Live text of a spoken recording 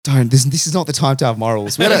don't. This is not the time to have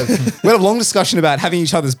morals. We had a long discussion about having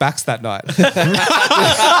each other's backs that night.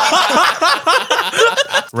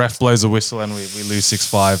 Ref blows a whistle and we lose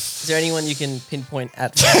 6-5. Is there anyone you can pinpoint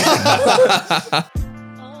at?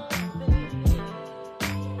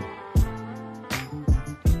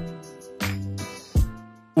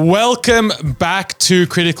 Welcome back to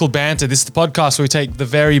Critical Banter. This is the podcast where we take the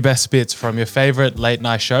very best bits from your favorite late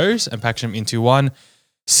night shows and package them into one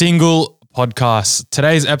single podcast.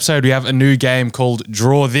 Today's episode, we have a new game called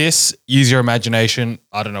Draw This. Use your imagination.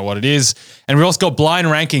 I don't know what it is. And we also got blind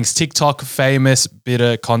rankings, TikTok famous bit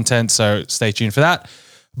of content. So stay tuned for that.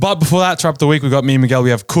 But before that, to wrap the week, we got me and Miguel.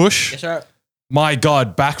 We have Kush. Yes, sir. My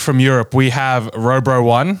God, back from Europe. We have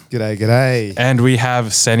Robro1. G'day. And we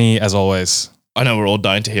have Seni as always. I know we're all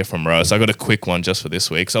dying to hear from Ro, so I got a quick one just for this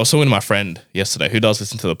week. So I was talking to my friend yesterday who does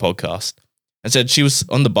listen to the podcast and said she was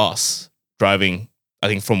on the bus driving, I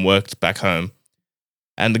think, from work back home.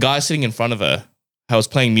 And the guy sitting in front of her was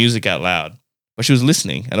playing music out loud, but she was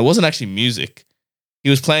listening and it wasn't actually music. He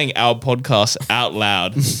was playing our podcast out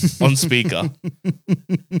loud on speaker.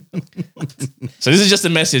 So this is just a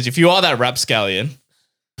message. If you are that rapscallion,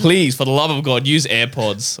 please, for the love of God, use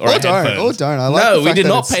AirPods or headphones. Don't. I like the we fact did that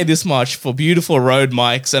not pay this much for beautiful Rode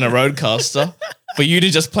mics and a Rodecaster for you to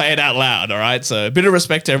just play it out loud, all right? So a bit of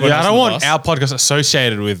respect to everyone Yeah, I else don't on the want bus. our podcast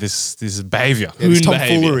associated with this behavior. Yeah, it's Hoon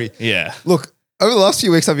behavior. tomfoolery. Yeah. Look, over the last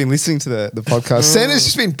few weeks, I've been listening to the podcast. Santa's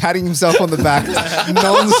just been patting himself on the back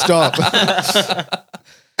non-stop.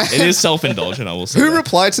 It is self-indulgent, I will say. Who that.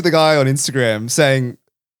 replied to the guy on Instagram saying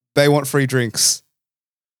they want free drinks?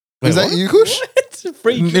 Was that what? you, Kush?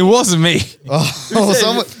 It wasn't me. Oh,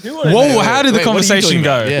 someone, Whoa, how did the Wait, what are you conversation talking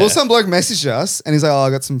go? about? Yeah. Well, some bloke messaged us and he's like, "Oh,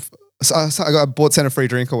 I bought Santa a free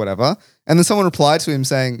drink or whatever." And then someone replied to him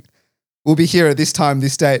saying, "We'll be here at this time,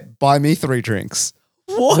 this date. Buy me 3 drinks."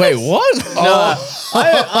 What? Wait, what? No,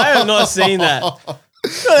 I have not seen that.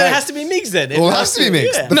 No, it has to be mixed then. Well, it has to be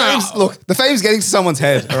mixed. Yeah. The fame's getting to someone's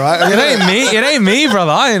head, all right? I mean, It ain't me,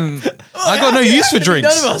 brother. I got no use for drinks.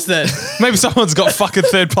 None of us then. Maybe someone's got fucking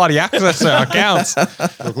third-party access to our accounts.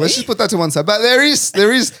 look, let's just put that to one side. But there is,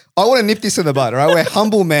 I want to nip this in the bud, all right? We're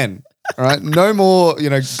humble men, all right? No more,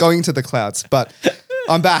 going to the clouds. But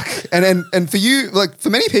I'm back. And for you, like for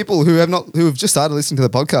many people who have just started listening to the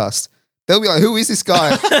podcast, they'll be like, "Who is this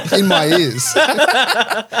guy in my ears?"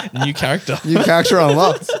 New character. New character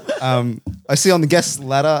unlocked. I see on the guest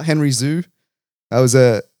ladder, Henry Zhu. That was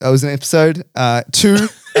an episode. 2.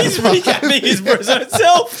 He's recapping his own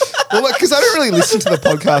self. Well, because I don't really listen to the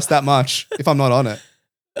podcast that much if I'm not on it.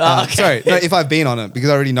 Okay. Sorry, no, if I've been on it because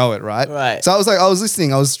I already know it, right? Right. So I was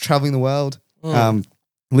listening. I was traveling the world,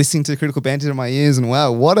 listening to Critical Banter in my ears, and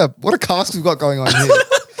wow, what a cast we've got going on here.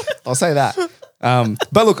 I'll say that.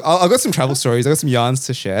 But look, I got some travel stories. I got some yarns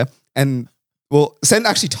to share, and well, Sen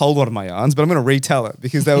actually told one of my yarns, but I'm going to retell it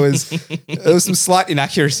because there was some slight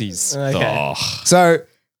inaccuracies. Okay. Oh, So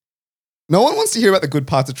no one wants to hear about the good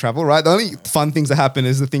parts of travel, right? The only fun things that happen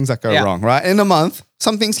is the things that go wrong, right? In a month,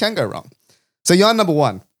 some things can go wrong. So yarn number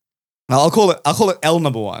 1, I'll call it L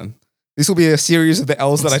number 1. This will be a series of the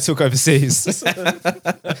L's that I took overseas.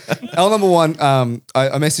 L number 1,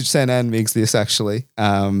 I messaged Sen and Migs this actually.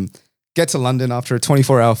 Get to London after a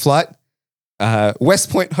 24-hour flight. West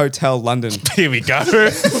Point Hotel, London. Here we go.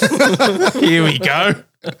 Here we go.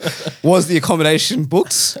 Was the accommodation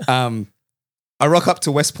booked? I rock up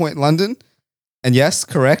to West Point, London, and yes,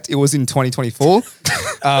 correct, it was in 2024.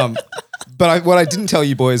 But what I didn't tell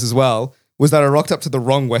you boys as well was that I rocked up to the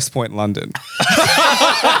wrong West Point, London.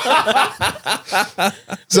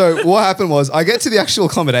 So what happened was I get to the actual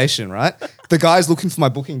accommodation, right? The guy's looking for my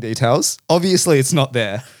booking details. Obviously, it's not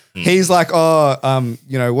there. He's like, "Oh,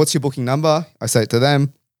 what's your booking number?" I say it to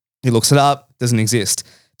them. He looks it up, doesn't exist.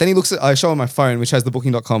 Then I show him my phone, which has the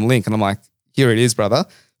booking.com link, and I'm like, "Here it is, brother."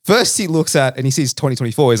 First he looks at and he sees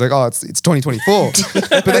 2024. He's like, "Oh, it's 2024."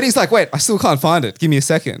 But then he's like, "Wait, I still can't find it. Give me a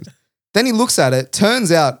second." Then he looks at it.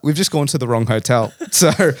 Turns out we've just gone to the wrong hotel. So,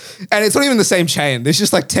 and it's not even the same chain. There's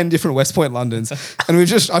just like 10 different West Point Londons. And I've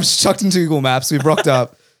just chucked into Google Maps. We've rocked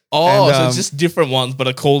up. And, so it's just different ones, but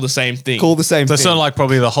are called the same thing. Call the same So thing. it's not like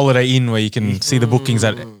probably the Holiday Inn where you can see the bookings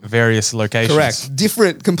at various locations.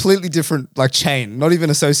 Correct. Completely different like chain, not even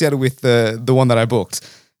associated with the one that I booked.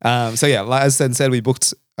 So yeah, like as Sen said, we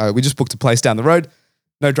just booked a place down the road.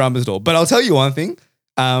 No dramas at all. But I'll tell you one thing.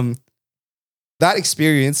 That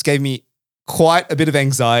experience gave me quite a bit of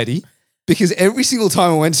anxiety because every single time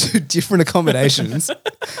I went to different accommodations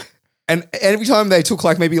and every time they took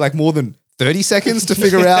maybe more than 30 seconds to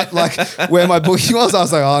figure out where my booking was, I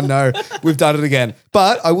was like, "Oh no, we've done it again."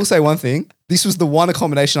 But I will say one thing. This was the one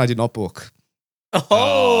accommodation I did not book.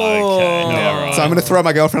 Oh, okay. All right. So I'm going to throw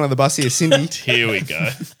my girlfriend on the bus here, Cindy. Here we go.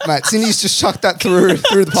 Mate, Cindy's just chucked that through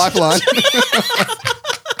the pipeline.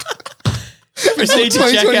 proceed to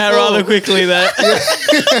check out 2024. rather quickly there.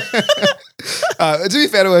 To be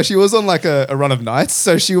fair to her, she was on like a run of nights,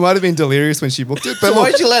 so she might have been delirious when she booked it. But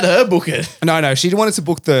Why'd you let her book it? no, she wanted to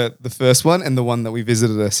book the first one and the one that we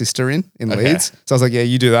visited her sister in Leeds. So I was like, yeah,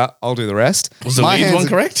 you do that, I'll do the rest. Was the My Leeds hands one are-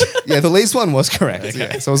 correct? Yeah, the Leeds one was correct.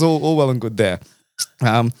 Yeah, so it was all well and good there.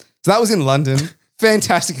 So that was in London.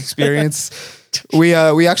 Fantastic experience. We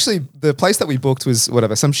actually, the place that we booked was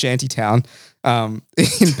some shanty town in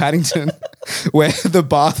Paddington, where the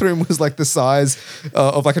bathroom was like the size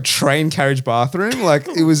of like a train carriage bathroom. Like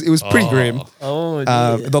it was pretty grim. Oh,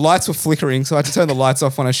 dear. The lights were flickering, so I had to turn the lights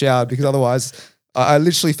off when I showered because otherwise I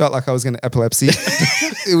literally felt like I was going to epilepsy.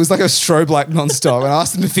 It was like a strobe light nonstop, and I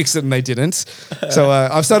asked them to fix it and they didn't. So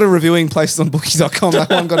I've started reviewing places on bookies.com. That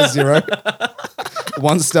one got a 0.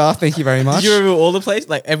 1 star, thank you very much. Did you review all the places,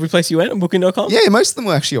 like every place you went on Booking.com? Yeah, most of them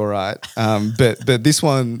were actually all right. But this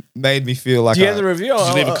one made me feel like Do you have the review? Did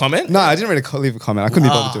you leave a comment? No, I didn't really leave a comment. I couldn't be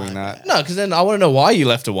bothered doing that. No, because then I want to know why you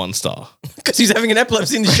left a 1 star. Because he's having an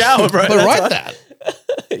epilepsy in the shower, bro. But That's write why. that.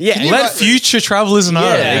 Yeah. Let future travelers know.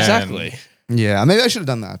 Yeah, man. Exactly. Yeah, maybe I should have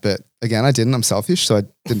done that. But again, I didn't. I'm selfish, so I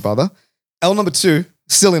didn't bother. L number 2,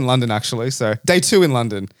 still in London, actually. So day 2 in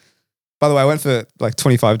London. By the way, I went for like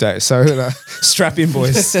 25 days. So strap in,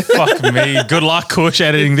 boys. Fuck me. Good luck, Kush,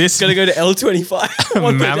 editing this. Gotta go to L25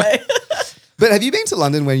 one Mammoth. day. But have you been to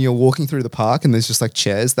London when you're walking through the park and there's just like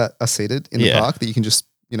chairs that are seated in the Yeah. park that you can just,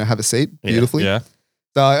 have a seat Yeah. beautifully? Yeah.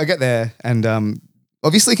 So I get there and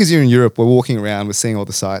obviously because you're in Europe, we're walking around, we're seeing all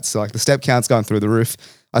the sights. So like the step count's going through the roof.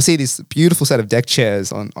 I see this beautiful set of deck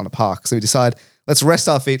chairs on a park. So we decide, let's rest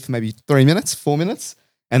our feet for maybe 3 minutes, 4 minutes,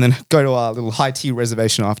 and then go to our little high tea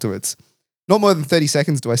reservation afterwards. Not more than 30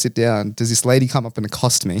 seconds do I sit down. Does this lady come up and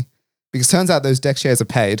accost me? Because turns out those deck chairs are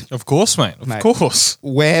paid. Of course, mate. Of Mate. course.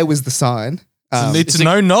 Where was the sign? Need to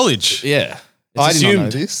know knowledge. Yeah. It's I did not know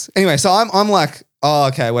assumed. this. Anyway, so I'm like, oh,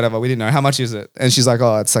 okay, whatever. We didn't know. How much is it? And she's like,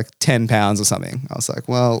 oh, it's like £10 or something. I was like,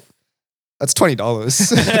 well, that's $20.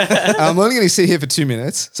 I'm only going to sit here for 2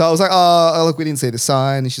 minutes. So I was like, oh, look, we didn't see the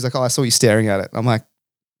sign. And she's like, oh, I saw you staring at it. I'm like,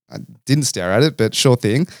 I didn't stare at it, but sure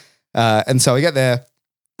thing. And so we get there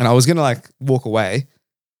and I was going to like walk away.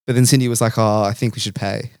 But then Cindy was like, oh, I think we should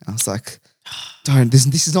pay. I was like, don't,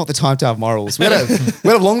 this is not the time to have morals. We had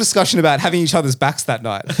a long discussion about having each other's backs that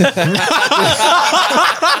night.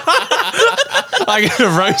 I get a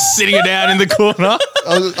roast sitting down in the corner.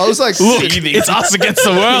 I was like, Look, "Look, it's us against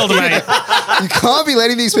the world, mate. you can't be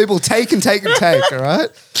letting these people take and take and take, all right?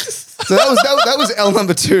 So that was L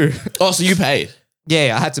number 2. Oh, so you paid.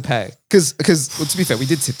 Yeah, I had to pay. Because well, to be fair, we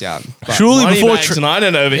did sit down. But Surely Money before... bags and I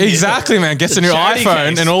don't know over here. Exactly, man. Gets a new Charity iPhone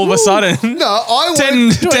case. and all of a sudden... no, I 10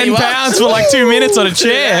 went, pounds for like 2 minutes on a Yeah,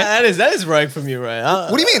 chair. that is rogue from you, right?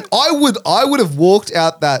 What do you mean? I would have walked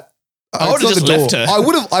out that. I would've it's not just the door.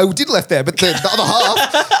 left her. I did left there, but the other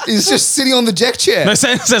half is just sitting on the deck chair. No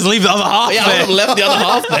sense says leave the other half Yeah, I would have there. left the other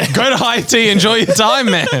half there. Go to high tea, enjoy your time,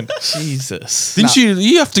 man. Jesus. Didn't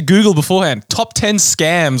you have to Google beforehand, top 10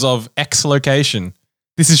 scams of X location.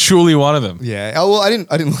 This is surely one of them. Yeah. Oh well, I didn't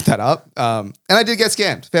look that up. And I did get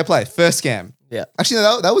scammed. Fair play. First scam. Yeah. Actually,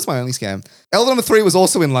 no, that was my only scam. L number 3 was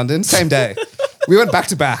also in London, same day. We went back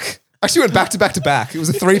to back. Actually, went back to back to back. It was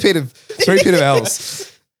a three-peat of L's.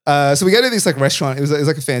 So we go to this like restaurant. It was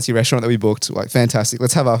like a fancy restaurant that we booked. Like fantastic.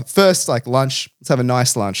 Let's have our first like lunch. Let's have a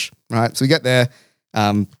nice lunch, right? So we get there,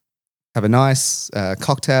 have a nice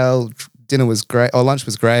cocktail. Dinner was great. Or lunch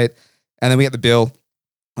was great. And then we get the bill.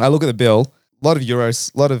 I look at the bill. A lot of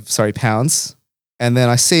euros. Pounds. And then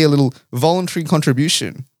I see a little voluntary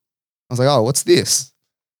contribution. I was like, oh, what's this?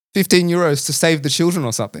 15 euros to save the children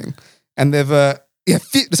or something. And they've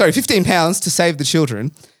 15 pounds to save the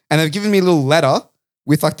children. And they've given me a little letter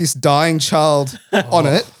with like this dying child on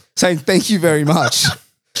it saying, thank you very much.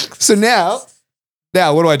 So now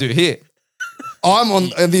what do I do here?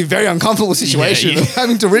 I'm in the very uncomfortable situation of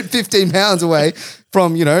having to rip 15 pounds away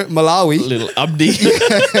from, Malawi, Little Abdi.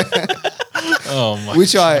 Oh my.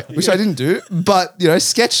 which I didn't do. But,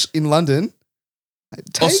 sketch in London,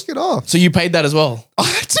 take it off. So you paid that as well. I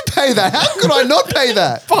had to pay that. How could I not pay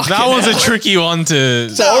that? That one's a tricky one to...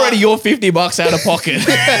 So already you're $50 out of pocket.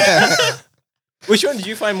 Which one did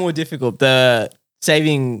you find more difficult? The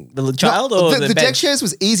saving the child or the the deck bench? chairs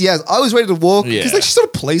was easy as I was ready to walk because Yeah. she's not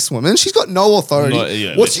a policewoman. She's got no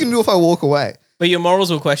authority. What's she gonna do if I walk away? But your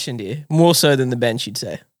morals were questioned here, more so than the bench, you'd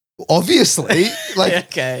say. Obviously, like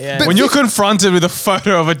Okay, yeah. But- When you're confronted with a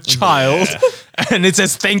photo of a child and it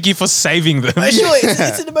says thank you for saving them. But surely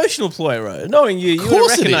it's an emotional ploy, right? Knowing you would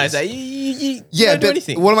course it recognize is. that. You you Yeah, don't do but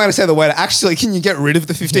anything. what am I going to say to the waiter? Actually, can you get rid of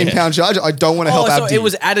the £15 charge? I don't want to help so Abdi. it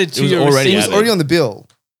was added to was your already receipt. It was added. already on the bill.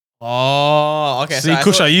 Oh, okay. See, I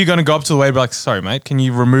Kush, thought- are you going to go up to the waiter and be like, sorry, mate, can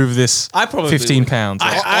you remove this I probably £15? would.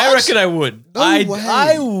 I reckon I would. No I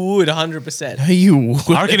way. would 100%. You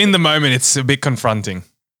I reckon in the moment it's a bit confronting.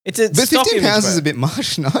 It's a But stock £15 image, is bro. a bit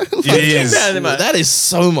much, no? It is. that is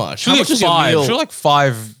so much. How Surely much is your five. meal? Surely like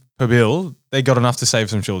 5 per bill. They got enough to save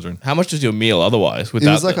some children. How much is your meal otherwise? It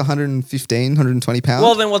Without was like the- 115, 120 pounds.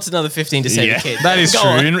 Well, then what's another 15 to save Yeah. a kid? That is Go true.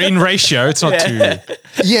 on. In ratio, it's not Yeah. too.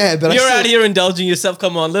 yeah, but You're I, out here indulging yourself.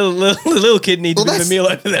 Come on, little kid needs Well, a bit of a that's- meal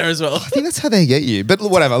over there as well. I think that's how they get you. But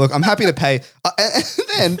whatever. Look, I'm happy to pay.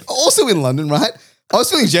 And also in London, right? I was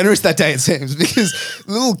feeling generous that day, it seems, because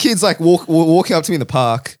little kids like walking up to me in the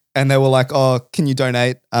park and they were like, "Oh, can you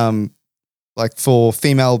donate like for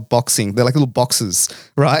female boxing?" They're like little boxes,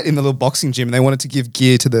 right? In the little boxing gym. And they wanted to give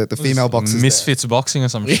gear to the female boxers. there. Misfits boxing or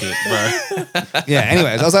some shit, bro. Yeah,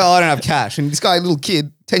 anyways, I was like, "Oh, I don't have cash." And this guy, little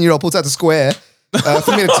kid, 10-year-old, pulls out the square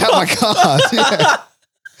for me to tap my card. Yeah.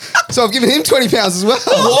 So I've given him £20 as well.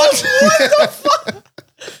 What?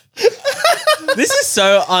 This is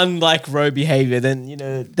so unlike Roe behavior than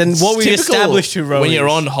what we Typical established who Roe when is. you're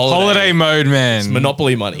on holiday. Holiday mode, man.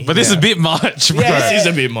 Monopoly money. But this is a bit much, bro. Yeah. This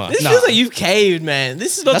is a bit much. This feels like you've caved, man.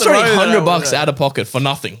 This is not That's the already Roe that I $100 wanted. out of pocket for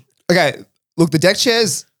nothing. Okay, look, the deck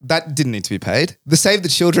chairs, that didn't need to be paid. The Save the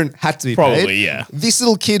Children had to be paid. Probably, yeah. This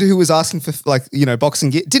little kid who was asking for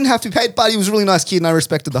boxing gear didn't have to be paid, but he was a really nice kid and I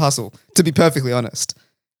respected the hustle, to be perfectly honest.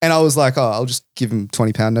 And I was like, oh, I'll just give him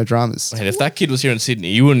 £20, no dramas. And if that kid was here in Sydney,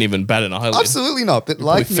 you wouldn't even bat an eyelid. Absolutely not. But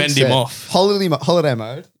like probably fend Nick him said, off. holiday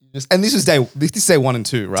mode. And this is day 1 and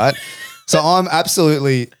 2, right? So I'm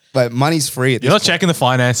absolutely like money's free at this You're not point. checking the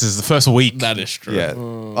finances the first week. That is true. Yeah.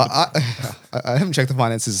 I haven't checked the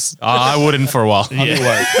finances. I wouldn't for a while.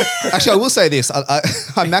 Actually, I will say this. I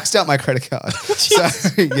maxed out my credit card.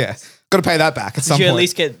 So yeah. Got to pay that back at some Did you point. at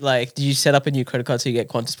least get did you set up a new credit card so you get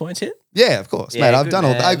Qantas points hit? Yeah, of course, Yeah, mate. I've good done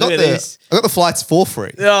all that. man. I got Look at the this. flights for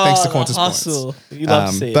free thanks to the Qantas hustle. points. You love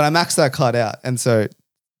to see it. But I maxed that card out, and so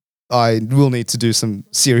I will need to do some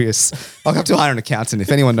serious. I'll have to hire an accountant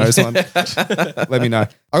if anyone knows one. Let me know.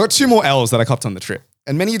 I got 2 more L's that I copped on the trip,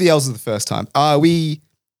 and many of the L's are the first time. We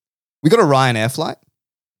got a Ryanair flight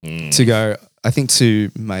to go, I think,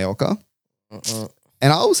 to Mallorca,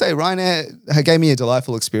 and I will say Ryanair gave me a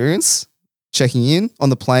delightful experience. Checking in on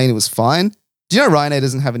the plane, it was fine. Do you know Ryanair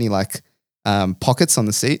doesn't have any like pockets on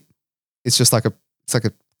the seat? It's just like a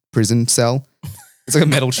prison cell. It's like a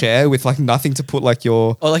metal chair with like nothing to put like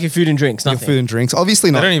your like your food and drinks, your nothing. food and drinks. Obviously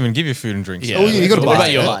They not. don't even give you food and drinks. Yeah. Oh, yeah, you gotta What buy about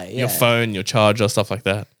it. your, Buy it, your yeah. phone, your charger, stuff like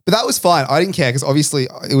that? But that was fine. I didn't care because obviously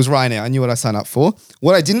it was Ryanair. I knew what I signed up for.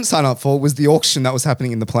 What I didn't sign up for was the auction that was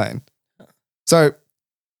happening in the plane. So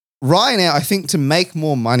Ryanair, I think to make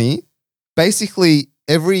more money, basically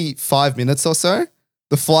every 5 minutes or so,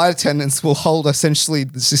 the flight attendants will hold essentially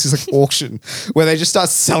this is like auction where they just start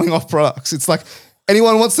selling off products. It's like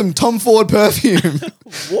anyone wants some Tom Ford perfume.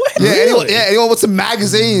 What? Yeah, anyone wants some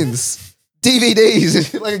magazines,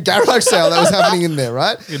 DVDs, like a garage sale that was happening in there,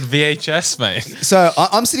 right? Good VHS, mate. So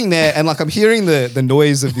I'm sitting there and like I'm hearing the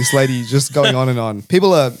noise of this lady just going on and on.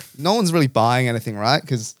 No one's really buying anything, right?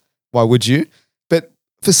 Because why would you? But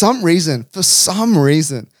for some reason,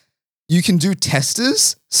 you can do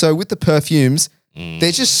testers. So with the perfumes,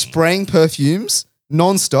 they're just spraying perfumes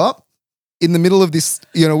nonstop in the middle of this,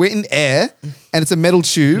 we're in air and it's a metal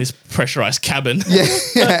tube. This pressurized cabin.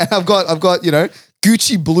 Yeah. I've got,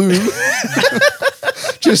 Gucci Blue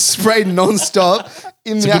just sprayed nonstop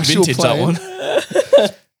in It's the a good actual vintage, plane. that one.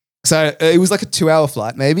 So it was like a 2-hour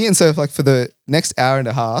flight maybe. And so like for the next hour and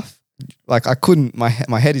a half, like I couldn't, my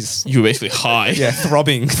head is You were basically high.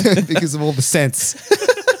 throbbing because of all the scents.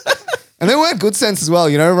 And they weren't good scents as well.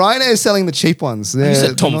 Ryanair is selling the cheap ones. You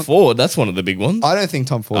said Tom Ford. That's one of the big ones. I don't think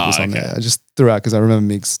Tom Ford was on okay. there. I just threw out because I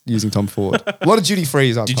remember Migs using Tom Ford. A lot of duty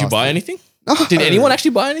frees. Did you buy anything? Did anyone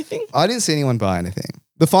actually buy anything? I didn't see anyone buy anything.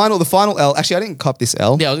 The final L. Actually, I didn't cop this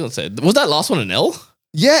L. Yeah, I was going to say. Was that last one an L?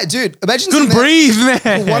 Yeah, dude. Imagine Couldn't sitting there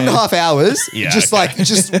breathe, man. for 1.5 hours. Yeah, just okay.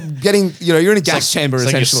 just getting, you're in a gas chamber It's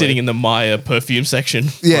like essentially. you're sitting in the Maya perfume section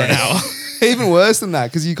for an hour. Even worse than that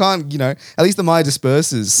because you can't, at least the Maya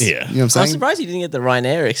disperses. Yeah. You know what I'm I'm saying? surprised you didn't get the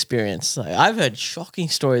Ryanair experience. Like, I've heard shocking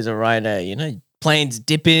stories of Ryanair. Planes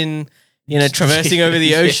dipping, traversing over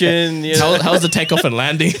the ocean. How was the takeoff and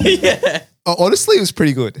landing? yeah, Honestly, it was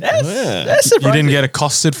pretty good. that's You surprising. didn't get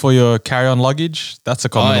accosted for your carry-on luggage? That's a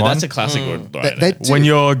common one. That's a classic one. Right They there. do- When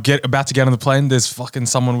you're about to get on the plane, there's fucking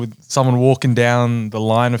someone walking down the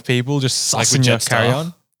line of people just Like sussing with your Jetstar.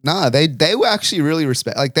 carry-on. Nah, they were actually really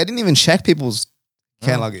they didn't even check people's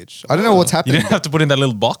hand luggage. I don't know what's You happened. didn't have to put in that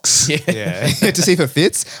little box. Yeah, to see if it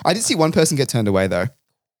fits. I did see one person get turned away though,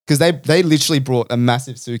 because they literally brought a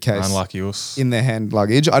massive suitcase Unlucky us. in their hand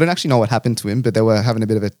luggage. I don't actually know what happened to him, but they were having a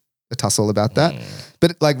bit of a tussle about that.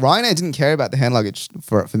 But like Ryanair didn't care about the hand luggage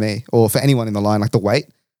for me or for anyone in the line, like the weight.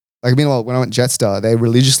 Like meanwhile, when I went Jetstar, they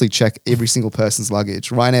religiously check every single person's luggage.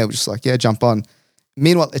 Ryanair was just like, yeah, jump on.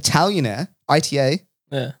 Meanwhile, Italian Air, ITA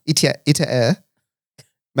Air,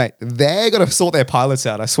 mate, they got to sort their pilots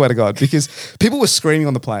out. I swear to God, because people were screaming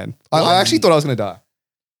on the plane. I actually thought I was going to die.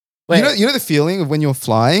 Wait. You know the feeling of when you're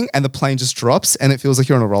flying and the plane just drops and it feels like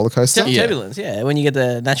you're on a roller coaster. Turbulence, when you get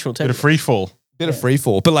the natural Bit of turbulence. free fall. Bit of free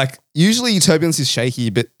fall, but like usually turbulence is shaky,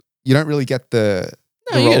 but you don't really get the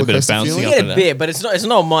you get a roller bit of coaster bouncing feeling. You up get and a down. bit, but it's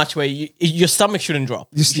not much where your stomach shouldn't drop.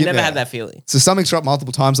 You should never have that feeling. So stomachs dropped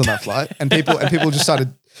multiple times on that flight, and people just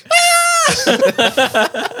started.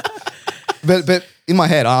 but in my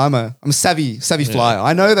head, I'm a savvy flyer.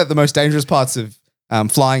 I know that the most dangerous parts of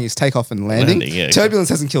flying is takeoff and landing. Turbulence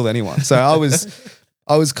hasn't killed anyone, so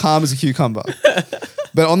I was calm as a cucumber.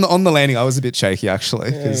 But on the landing, I was a bit shaky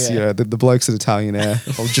actually because you know the blokes at Italian Air,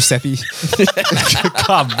 or Giuseppe,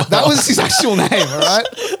 that was his actual name. All right,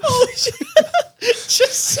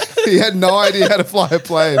 he had no idea how to fly a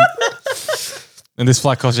plane. And this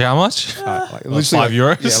flight cost you how much? Like, €5?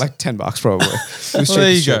 Yeah, like $10 probably. It was Well,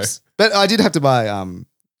 there cheap you as go. chips. But I did have to buy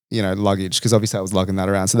luggage because obviously I was lugging that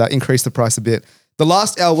around, so that increased the price a bit. The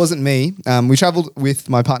last hour wasn't me. We traveled with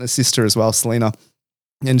my partner's sister as well, Selena,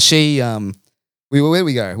 and she. Where'd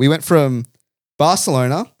we go? We went from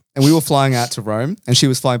Barcelona and we were flying out to Rome, and she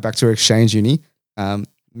was flying back to her exchange uni.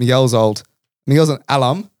 Miguel's an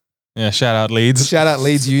alum. Yeah, shout out Leeds. Shout out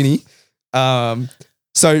Leeds Uni.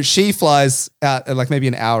 So she flies out at like maybe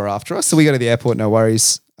an hour after us. So we go to the airport, no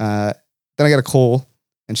worries. Then I get a call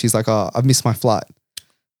and she's like, oh, I've missed my flight.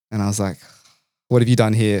 And I was like, what have you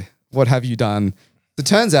done here? What have you done? It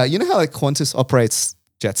turns out, you know how like Qantas operates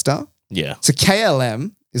Jetstar? Yeah. So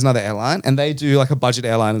KLM is another airline and they do like a budget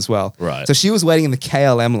airline as well. Right. So she was waiting in the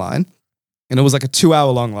KLM line and it was like a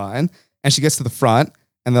 2-hour long line, and she gets to the front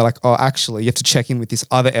and they're like, oh, actually you have to check in with this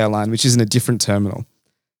other airline, which is in a different terminal.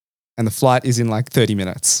 And the flight is in like 30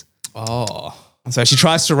 minutes. Oh. And so she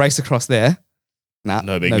tries to race across there.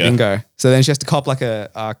 No bingo. So then she has to cop like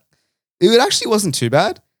it actually wasn't too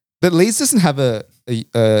bad, but Leeds doesn't have an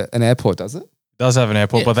airport, does it? Does have an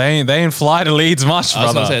airport, but they ain't fly to Leeds much, I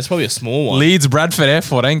was brother. going to say, it's probably a small one. Leeds Bradford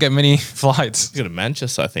Airport ain't get many flights. You go to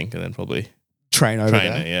Manchester, I think, and then probably. Train over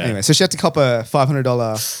Train there. it, yeah. Anyway, so she had to cop a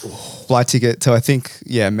 $500 flight ticket to I think,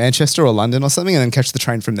 Manchester or London or something, and then catch the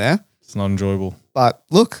train from there. It's not enjoyable. But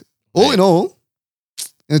look, all in all,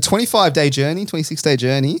 in a 25-day journey, 26-day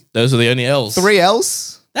journey, Those are the only L's. 3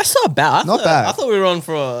 L's. That's not bad. Not bad. I thought we were on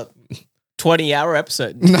for a 20-hour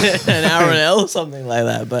episode, an hour and L, something like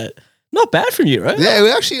that. But not bad from you, right? Yeah,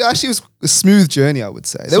 it actually was a smooth journey, I would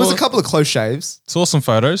say. There was a couple of close shaves. Saw some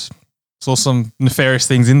photos. Saw some nefarious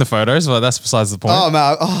things in the photos, but that's besides the point. Oh,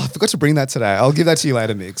 man. I forgot to bring that today. I'll give that to you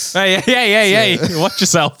later, Mix. Hey. Watch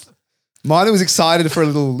yourself. Mine was excited for a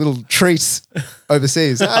little treat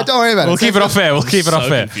overseas. Don't worry about it. We'll keep it off air. We'll keep it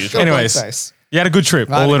off air. confused. Got a blank Anyways, face. you had a good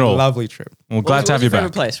trip, I had all in a all. lovely trip. We're glad to have you What's your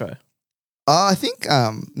back. favorite place, bro? I think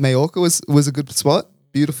Majorca was a good spot.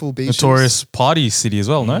 Beautiful beaches. Notorious party city as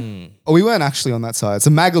well, no? Oh, we weren't actually on that side.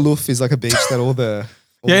 So Magaluf is like a beach that all the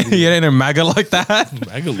Yeah, you ain't a MAGA like that.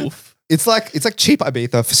 Magaluf. it's like cheap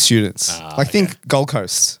Ibiza for students. Think Gold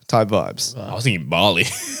Coast type vibes. I was thinking Bali.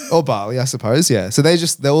 Or Bali, I suppose. Yeah. So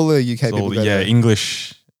they're all the UK people. All, Go to-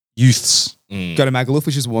 English youths. go to Magaluf,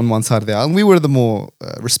 which is on one side of the island. We were the more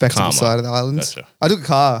respectable Calmer. side of the island. Gotcha. I took a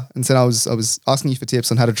car and said I was asking you for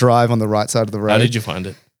tips on how to drive on the right side of the road. How did you find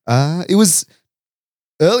it? It was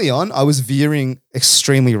early on. I was veering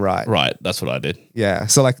extremely right. Right, that's what I did. Yeah.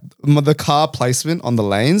 So like the car placement on the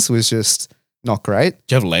lanes was just not great.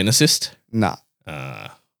 Do you have lane assist? Nah.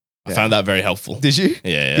 I found that very helpful. Did you?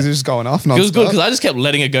 Yeah. Because it was just going off. It was good nonstop. because I just kept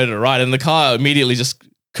letting it go to the right, and the car immediately just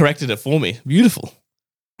corrected it for me. Beautiful.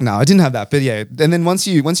 No, I didn't have that. But yeah, and then once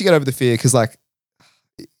you get over the fear, because like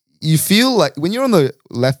you feel like when you're on the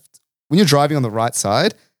left, when you're driving on the right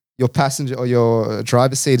side, your passenger or your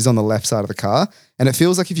driver's seat is on the left side of the car, and it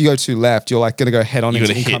feels like if you go too left, you're like going to go head on You're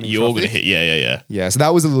into gonna hit. incoming You're gonna traffic. hit. Yeah. Yeah, so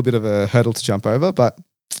that was a little bit of a hurdle to jump over, but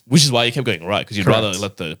Which is why you kept going right because you'd Correct. rather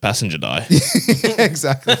let the passenger die.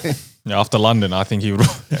 exactly. Yeah, after London, I think he would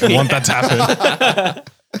want that to happen.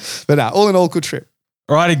 But nah, all in all, good trip.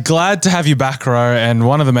 Alrighty, glad to have you back, Ro. And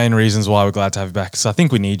one of the main reasons why we're glad to have you back is I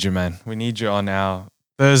think we need you, man. We need you on our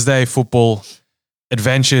Thursday football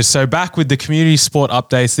adventures. So back with the community sport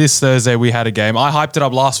updates. This Thursday we had a game. I hyped it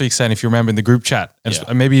up last week saying, if you remember in the group chat and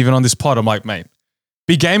Yeah. maybe even on this pod, I'm like, mate,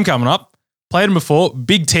 big game coming up. Played them before.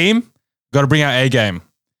 Big team. Got to bring our A game.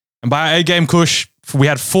 And by our A game, Kush, we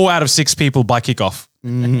had 4 out of 6 people by kickoff.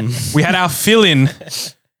 We had our fill-in,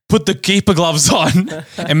 put the keeper gloves on,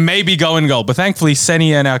 and maybe go in goal. But thankfully,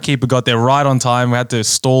 Seni and our keeper got there right on time. We had to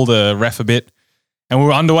stall the ref a bit, and we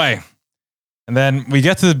were underway. And then we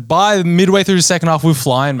get to by midway through the second half, we're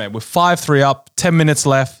flying, mate. We're 5-3 up, 10 minutes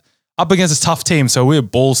left, up against a tough team. So we're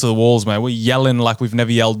balls to the walls, mate. We're yelling like we've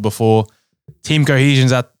never yelled before. Team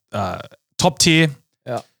cohesion's at top tier.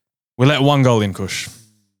 Yeah. We let 1 goal in, Kush.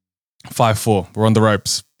 5-4. We're on the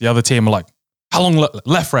ropes. The other team are like, how long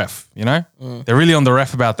left, ref? You know? They're really on the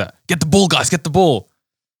ref about that. Get the ball, guys. Get the ball.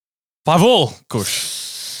 5-all,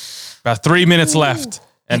 Kush. About 3 minutes left.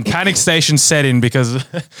 And panic station set in because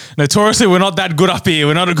notoriously we're not that good up here.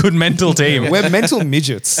 We're not a good mental team. We're mental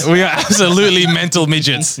midgets. We are absolutely mental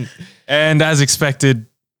midgets. And as expected,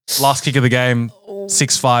 last kick of the game,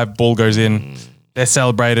 6-5, ball goes in. They're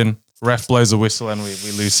celebrating. Ref blows the whistle and we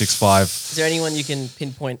lose 6-5. Is there anyone you can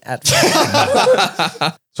pinpoint at?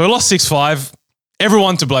 So we lost 6-5.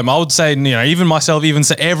 Everyone to blame. I would say, even myself, even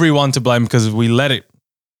say everyone to blame because we let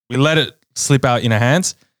it slip out in our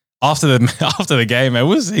hands. After the game, man,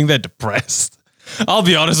 we were sitting there depressed. I'll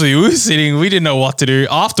be honest with you, we didn't know what to do.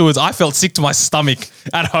 Afterwards, I felt sick to my stomach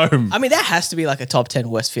at home. I mean, that has to be like a top 10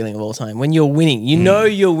 worst feeling of all time. When you're winning, you know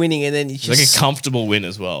you're winning, and then it's Like just a comfortable win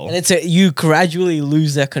as well. and you gradually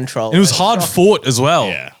lose that control. And it was hard fought as well.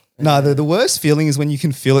 Yeah. No, the worst feeling is when you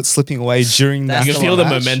can feel it slipping away during that. You can feel the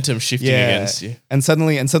match. momentum shifting against you. And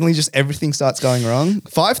suddenly just everything starts going wrong.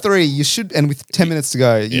 5-3, you should, and with 10 minutes to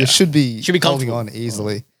go, you should be Should be holding comfortable. on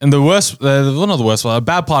easily. And the worst, well, not the worst, a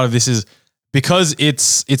bad part of this is because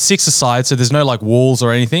it's 6 aside, so there's no like walls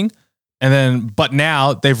or anything. But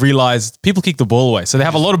now they've realized people kick the ball away. So they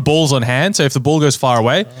have a lot of balls on hand. So if the ball goes far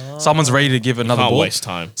away, someone's ready to give another Can't ball. waste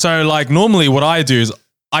time. So like normally what I do is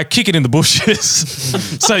I kick it in the bushes.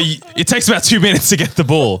 So it takes about 2 minutes to get the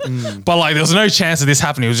ball. But like there was no chance of this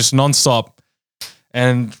happening. It was just nonstop.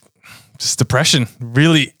 And just depression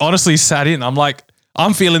really honestly sat in.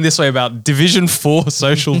 I'm feeling this way about Division 4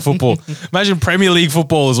 social football. Imagine Premier League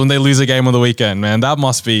footballers when they lose a game on the weekend, man. That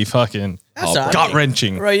must be fucking That's all right.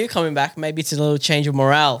 gut-wrenching. Bro, you're coming back. Maybe it's a little change of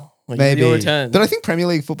morale. When Maybe. your return. But I think Premier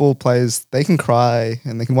League football players, they can cry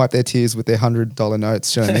and they can wipe their tears with their $100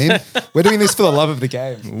 notes. Do you know what I mean? We're doing this for the love of the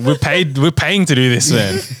game. We're paying to do this,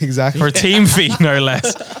 man. Exactly. For a team fee, no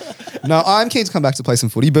less. No, I'm keen to come back to play some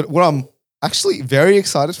footy, but what I'm actually very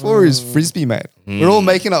excited for is Frisbee, mate. We're all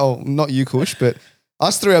making not you, Kush, but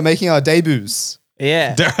us 3 are making our debuts.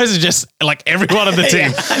 yeah. There is just like everyone on the team.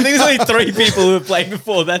 I think there's only 3 people who have played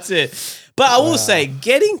before. That's it. But I will say,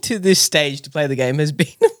 getting to this stage to play the game has been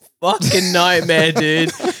a fucking nightmare,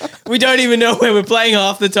 dude. We don't even know where we're playing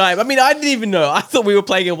half the time. I mean, I didn't even know. I thought we were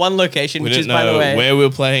playing at one location, We which is, didn't by the know way, where we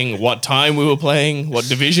were playing, what time we were playing, what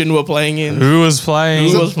division we're playing in. Who was playing?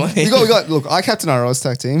 Who was playing? We got look, I captain our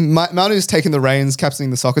Oztag team. Manu's taking the reins,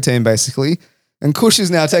 captaining the soccer team, basically. And Kush is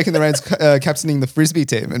now taking the reins, captaining the Frisbee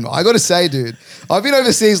team. And I got to say, dude, I've been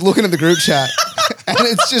overseas looking at the group chat and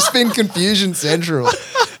it's just been confusion central.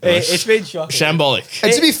 it's been shocking. Shambolic.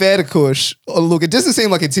 And to be fair to Kush, look, it doesn't seem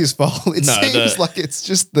like it's his fault. It No, seems like it's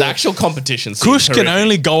just The actual competition. Kush can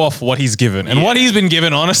only go off what he's given. And what he's been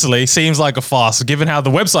given, honestly, seems like a farce, given how the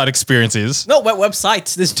website experience is. Not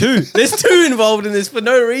websites. There's 2. There's 2 involved in this for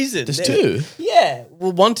no reason. There's 2. Yeah.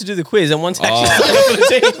 Well, one to do the quiz and one to actually sign up for the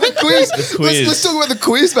team. the quiz. quiz. Let's talk about the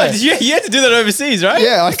quiz, mate. Yeah, you had to do that overseas, right?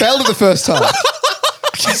 Yeah, I failed it the first time.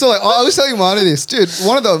 So like, I was telling Manu this, dude,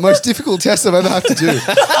 one of the most difficult tests I've ever had to do.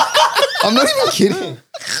 I'm not even kidding.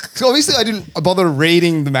 So obviously I didn't bother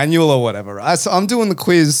reading the manual or whatever, right? So I'm doing the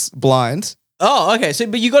quiz blind. Oh, okay. So,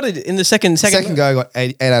 but you got it in the second Second go, I got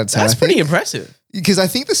 8 out of 10. That's pretty impressive. Because I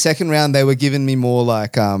think the second round they were giving me more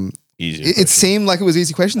like Easy. it seemed like it was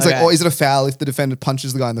easy questions. Okay. Like, oh, is it a foul if the defender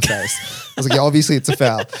punches the guy in the face? I was like, yeah, obviously it's a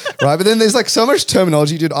foul, right? But then there's like so much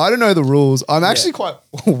terminology, dude. I don't know the rules. I'm actually quite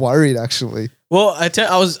worried, actually. Well,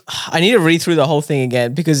 I need to read through the whole thing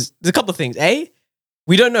again because there's a couple of things. A,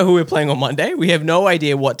 we don't know who we're playing on Monday. We have no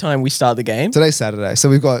idea what time we start the game. Today's Saturday, so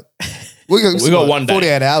we've got We got one day.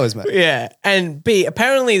 48 hours, mate. Yeah. And B,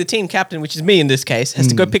 apparently the team captain, which is me in this case, has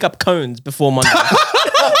to go pick up cones before Monday.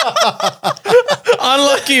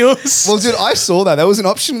 Unlucky us. Well, dude, I saw that. There was an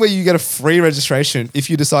option where you get a free registration if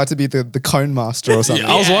you decide to be the cone master or something.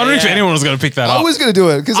 I was wondering if anyone was going to pick that I up. was going to do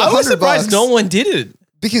it because I was surprised $100 no one did it.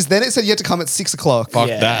 because then it said you had to come at 6 o'clock. Fuck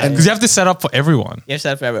Yeah. that. Because you have to set up for everyone. Yes,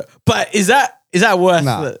 that's forever. But is that worth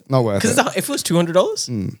Nah, it? not worth Because it. if it was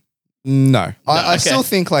 $200, No. I still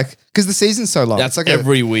think like, because the season's so long. That's it's like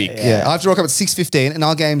every week. Yeah, I have to rock up at 6:15, and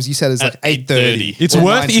our games you said is like 8:30. It's or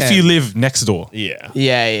worth 9:10. if you live next door. Yeah.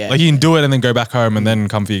 Yeah. Like you can do it and then go back home and then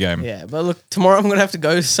come for your game. Yeah, but look, tomorrow I'm gonna have to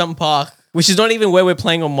go to some park, which is not even where we're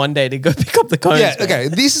playing on Monday, to go pick up the cones. Yeah, man. okay.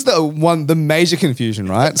 This is the major confusion,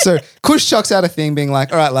 right? So Kush chucks out a thing being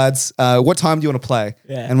like, all right, lads, what time do you want to play?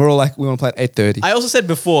 Yeah. And we're all like, we want to play at 8:30. I also said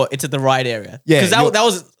before it's at the right area. Yeah, because that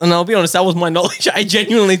was, and I'll be honest, that was my knowledge. I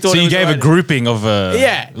genuinely thought. So it you was gave the a right grouping of a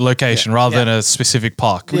Yeah. location rather than a specific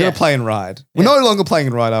park. We're going to play and ride. We're no longer playing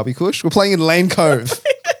and ride, are we, Kush? We're playing in Lane Cove.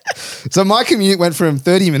 So my commute went from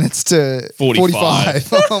 30 minutes to 45.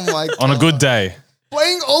 45. Oh my God. On a good day.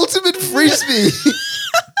 Playing Ultimate Frisbee.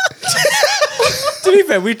 To be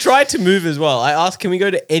fair, we tried to move as well. I asked, can we go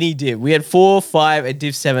to any div? We had 4, 5, and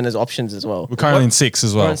div 7 as options as well. We're currently in 6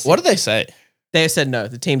 as well. What did they say? They said no.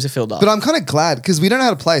 The teams are filled up. But I'm kind of glad because we don't know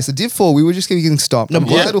how to play. So Div 4, we were just getting stopped. I'm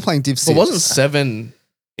glad we're playing Div 6. But wasn't 7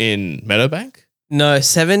 in Meadowbank? No,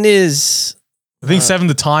 7 is. I think 7,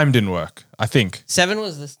 the time didn't work. I think. 7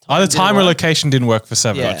 was this. Either time or didn't work. location didn't work for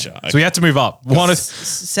 7. Yeah. Gotcha. So we had to move up. One of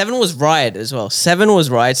 7 was Riot as well. 7 was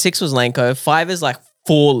Riot. 6 was Lanco. 5 is like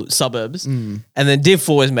 4 suburbs. And then Div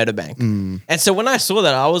 4 is Meadowbank. And so when I saw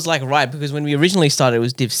that, I was like, right, because when we originally started, it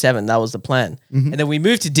was Div 7. That was the plan. And then we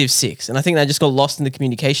moved to Div 6. And I think that just got lost in the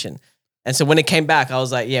communication. And so when it came back, I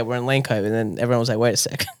was like, yeah, we're in Lane Cove. And then everyone was like, wait a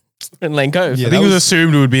sec. We're in Lane Cove. Yeah, I that think it was was-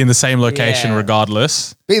 assumed it would be in the same location Yeah.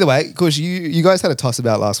 regardless. But either way, because you guys had a toss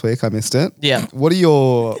about last week. I missed it. Yeah. What are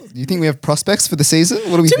do you think we have prospects for the season?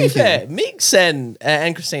 What are we To be thinking? fair, Mix and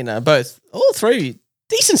Christina, all three,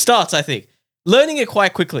 decent starts, I think. Learning it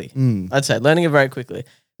quite quickly. I'd say learning it very quickly.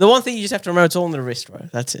 The one thing you just have to remember, it's all in the wrist, bro.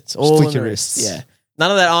 That's it. It's all flick in your the wrists. wrist. Yeah.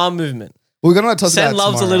 None of that arm movement. We're going to toss Sen about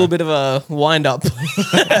loves tomorrow. a little bit of a wind up.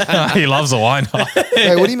 He loves a wind up.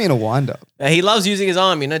 Wait, what do you mean a wind up? He loves using his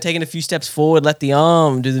arm, taking a few steps forward, let the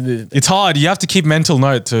arm do the movement. It's hard. You have to keep mental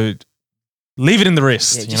note to leave it in the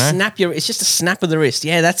wrist, Yeah, you just know? it's just a snap of the wrist.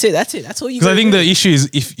 Yeah, that's it. That's all you Because I gotta think do. the issue is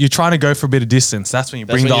if you're trying to go for a bit of distance, that's when you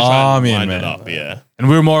That's bring when the you're trying to arm in, wind man. it up, yeah. And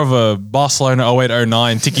we're more of a Barcelona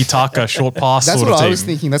 0809 tiki-taka short pass That's sort what of I team. was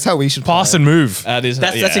thinking. That's how we should Pass play. and move. That's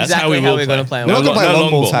exactly how we're gonna play. We're not going to play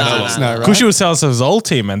long balls, balls. tactics, No, no, right? Kushi would tell us of his old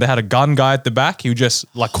team, and they had a gun guy at the back. He would just,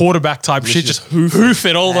 like quarterback type shit, just hoof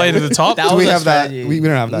it all the way to the top. That Do we was a have that? strategy. We don't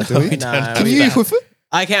have that, do we? Nah, Can we you don't. hoof it?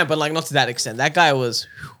 I can, but like not to that extent. That guy was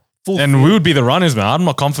full. And we would be the runners, man. I'm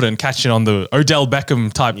not confident catching on the Odell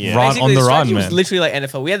Beckham type run Basically, on the run, strategy was man. literally like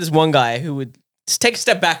NFL. We had this one guy who would just take a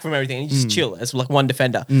step back from everything and just chill as like one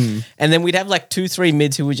defender. And then we'd have like 2-3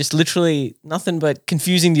 mids who were just literally nothing but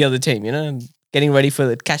confusing the other team, and getting ready for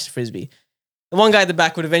the catch the frisbee. The one guy at the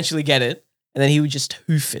back would eventually get it, and then he would just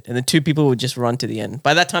hoof it, and then 2 people would just run to the end.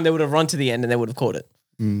 By that time, they would have run to the end and they would have caught it.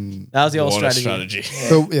 That was the old What a strategy.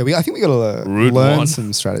 So yeah, I think we got to Rude learn one.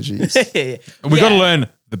 some strategies. Yeah. We got to Yeah. learn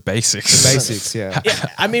the basics. Basics, yeah. Yeah,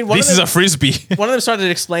 I mean, This is a frisbee. one of them started to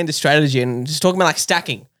explain the strategy and just talking about like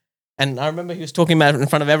stacking. And I remember he was talking about it in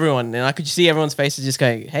front of everyone, and I could see everyone's faces just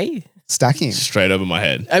going, "Hey!" Stacking. Straight over my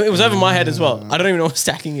head. I mean, it was over my head as well. I don't even know what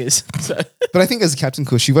stacking is. So. But I think as a captain,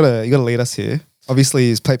 Kush, you got to lead us here. Obviously,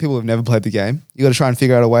 as people who have never played the game, you got to try and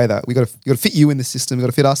figure out a way that you got to fit you in the system. You got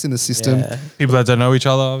to fit us in the system. Yeah. People that don't know each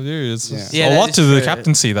other, dude, it's Yeah, a that lot is to the true.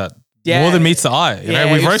 captaincy that Yeah. more than meets the eye. You Yeah,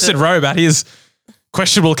 know, we've he roasted said- Roe about his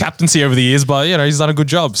questionable captaincy over the years, but he's done a good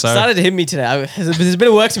job. So Started to hit me today. There's a bit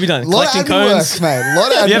of work to be done. A lot of Collecting admin cones. work, mate. A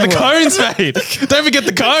lot of admin yeah, the work. cones, mate. Don't forget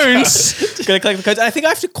the cones. Gotta collect the cones. I think I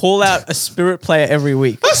have to call out a spirit player every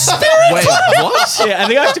week. Wait, what? Yeah, I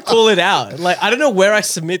think I have to call it out. Like, I don't know where I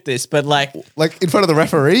submit this, but like, Like in front of the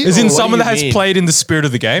referee. Is or in what? someone do that you has mean? played in the spirit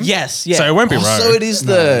of the game. yes, yeah. So it won't be Oh, Roe. so it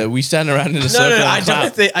is we stand around in a circle. no, and I clap.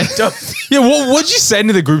 don't think. I don't. Yeah, what'd you say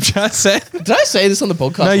into the group chat? Did I say this on the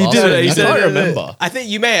podcast? No, you last didn't. week? You I said can't it- remember. I think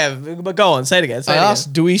you may have, but go on, say it again. Say I it again.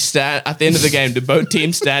 asked, do we stand at the end of the game? Do both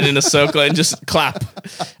teams stand in a circle and just clap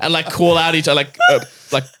and like call out each other,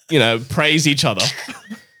 praise each other?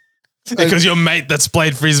 Because your mate that's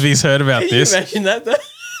played frisbee's heard about Can you this. imagine that though?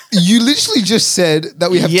 You literally just said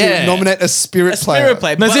that we have Yeah. to nominate a spirit player. Spirit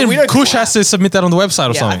play. No, but then we don't Kush clap. has to submit that on the website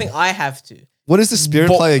or Yeah, I something. think I have to. What does the spirit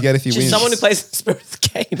But- player get if he Just wins? someone who plays the spirit of the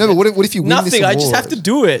game. No, but what if you win Nothing. this I just have to award?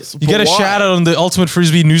 do it. you get a why? shout out on the Ultimate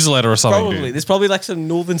Frisbee newsletter or something. Probably. Dude. There's probably like some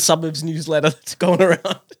Northern Suburbs newsletter that's going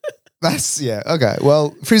around. That's okay.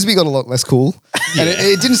 Well, frisbee got a lot less cool, and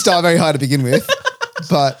it didn't start very high to begin with.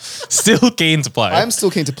 But Still keen to play. I'm still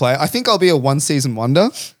keen to play. I think I'll be a one-season wonder.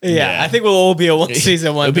 Yeah, I think we'll all be a one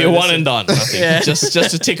season one. It'll be a one and done. I think. Yeah. just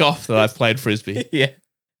to tick off that I've played frisbee. Yeah.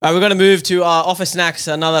 All right, we're going to move to Office Snacks,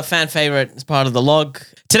 another fan favorite as part of the log.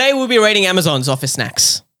 Today we'll be rating Amazon's Office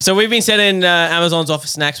Snacks. So we've been setting Amazon's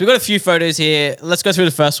office snacks. We've got a few photos here. Let's go through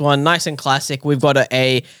the first one. Nice and classic. We've got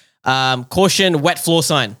a caution wet floor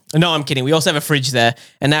sign. No, I'm kidding. We also have a fridge there.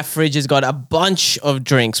 And that fridge has got a bunch of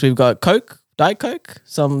drinks. We've got Coke, Diet Coke,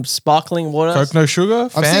 some sparkling water. Coke no sugar,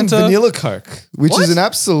 I've seen Fanta. vanilla Coke, which is an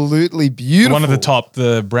absolutely beautiful. One at the top,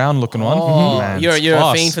 the brown looking one. Oh, Man, you're it's a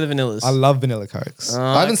class. fiend for the vanillas. I love vanilla Cokes.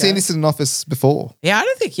 I haven't okay. seen this in an office before. Yeah, I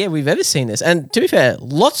don't think we've ever seen this. And to be fair,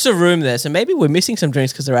 lots of room there. So maybe we're missing some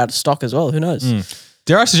drinks because they're out of stock as well. Who knows?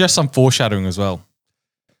 Dare I suggest some foreshadowing as well?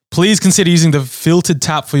 Please consider using the filtered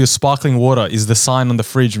tap for your sparkling water is the sign on the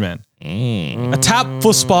fridge, man. A tap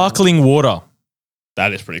for sparkling water.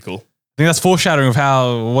 That is pretty cool. I think that's foreshadowing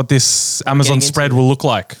of what this Amazon getting spread into will look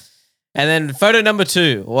like. And then photo number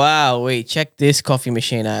 2. Wow, check this coffee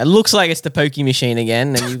machine out. It looks like it's the Pokey machine again.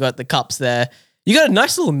 And you've got the cups there. You got a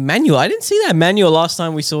nice little manual. I didn't see that manual last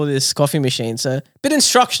time we saw this coffee machine. So a bit of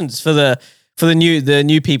instructions for the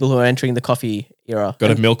new people who are entering the coffee era.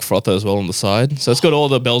 Got a milk frother as well on the side. So it's got all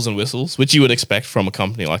the bells and whistles, which you would expect from a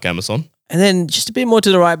company like Amazon. And then just a bit more to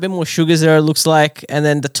the right, a bit more sugars there, it looks like. And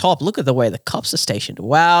then the top, look at the way the cups are stationed.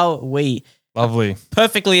 Wow, Lovely.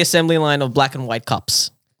 perfectly assembly line of black and white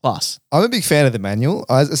cups. Class. I'm a big fan of the manual.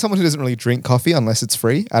 As someone who doesn't really drink coffee unless it's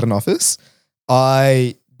free at an office,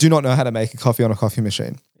 I do not know how to make a coffee on a coffee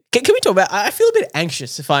machine. Can we talk about, I feel a bit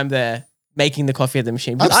anxious if I'm there making the coffee at the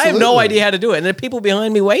machine because I have no Absolutely. idea how to do it. And there are people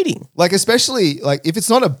behind me waiting. Like, especially like if it's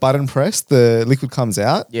not a button press, the liquid comes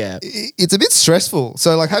out. Yeah. It's a bit stressful.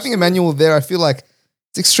 So like having a manual there, I feel like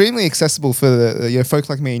it's extremely accessible for the folk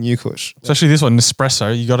like me and you, Kush. Especially this one,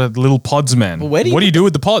 Nespresso. You got a little pods, man. Well, where do you what do put you do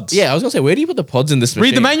with the pods? Yeah, I was going to say, where do you put the pods in this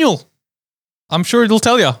machine? Read the manual. I'm sure it'll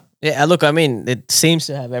tell you. Yeah, look, I mean, it seems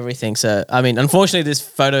to have everything. So, I mean, unfortunately, this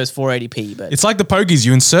photo is 480p, but It's like the pokies.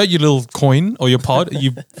 You insert your little coin or your pod,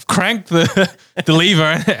 you crank the lever,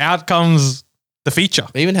 and out comes the feature.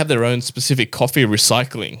 They even have their own specific coffee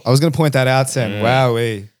recycling. I was going to point that out, Sam. Wow,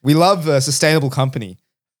 we love a sustainable company.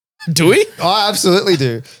 Do we? I absolutely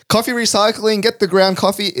do. Coffee recycling, get the ground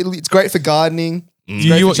coffee. It's great for gardening. It's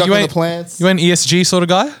great for chucking the plants. You an ESG sort of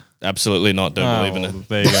guy? Absolutely not. Don't believe in it.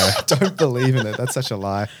 There you go. Don't believe in it. That's such a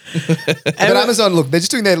lie. But Amazon, look, they're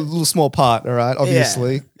just doing their little small part, all right?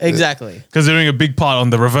 Obviously. Yeah, exactly. Because they're doing a big part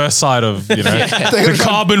on the reverse side of, the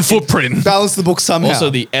carbon footprint. Balance the book somehow.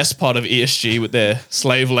 Also, the S part of ESG with their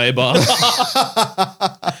slave labor.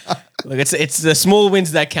 Look, it's the small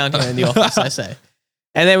wins that count here in the office, I say.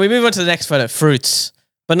 And then we move on to the next photo, fruits.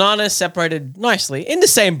 Bananas separated nicely, in the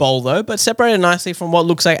same bowl though, but separated nicely from what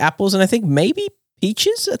looks like apples and I think maybe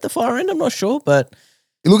peaches at the far end. I'm not sure, but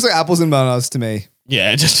It looks like apples and bananas to me.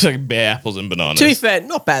 Yeah, just like bare apples and bananas. to be fair,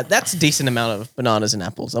 not bad. That's a decent amount of bananas and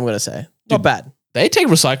apples, I'm going to say. Not bad. They take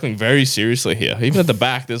recycling very seriously here. Even at the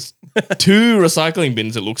back, there's 2 recycling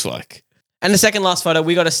bins, it looks like. And the second last photo,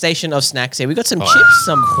 we got a station of snacks here. We got some chips,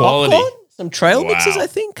 some quality. popcorn, some trail mixes, Wow. I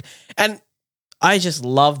think. And I just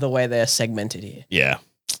love the way they're segmented here. Yeah.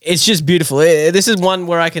 It's just beautiful. This is one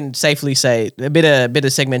where I can safely say a bit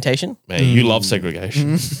of segmentation. Man, you love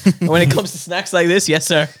segregation. And when it comes to snacks like this, yes,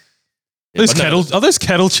 sir. Those but no. are those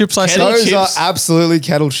kettle chips I Kettle said? Those chips are absolutely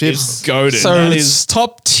kettle It's chips. goaded. So That it's is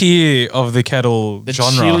top tier of the kettle the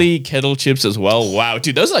genre. chili kettle chips as well. Wow,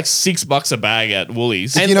 dude, those are like $6 a bag at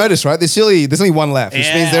Woolies. If you notice, right? There's only one left, which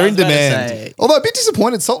Yeah, means they're I in was gonna demand. say. Although a bit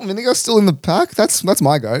disappointed, salt and vinegar still in the pack. That's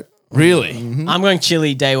my goat. Really? I'm going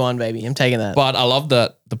chili day one, baby. I'm taking that. But I love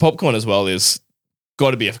that the popcorn as well is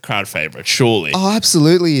got to be a crowd favorite, surely. Oh,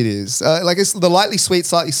 absolutely, it is. Like it's the lightly sweet,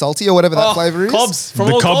 slightly salty, or whatever that flavor is. Cobbs. From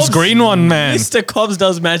The all Cobb's green one, man. Mr. Cobbs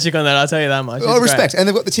does magic on that, I'll tell you that much. Oh, It's respect. great. And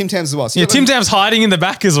they've got the Tim Tams as well. So Yeah, you've got Tim them- Tam's hiding in the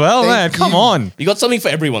back as well, man. Thank Come you. on. You got something for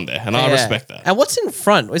everyone there, and I Yeah. respect that. And what's in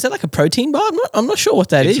front? Is that like a protein bar? I'm not sure what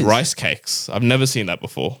that is. It's rice cakes. I've never seen that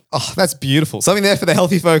before. Oh, that's beautiful. Something there for the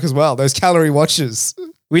healthy folk as well. Those calorie watchers.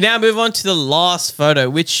 We now move on to the last photo,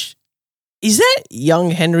 which is that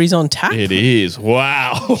Young Henry's on tap? It is.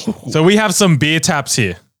 Wow. So we have some beer taps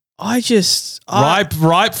here.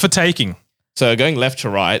 Ripe for taking. So going left to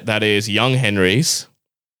right, that is Young Henry's.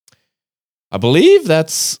 I believe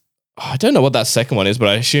that's, I don't know what that second one is, but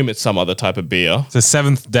I assume it's some other type of beer. It's the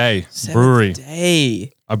Seventh Day Seventh Brewery.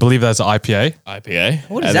 Day. I believe that's IPA. IPA.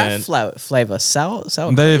 What is And that then flavor? Sour?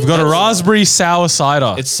 They've got a raspberry sour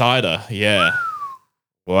cider. It's cider. Yeah.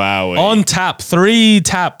 Wow. On tap, 3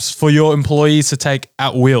 taps for your employees to take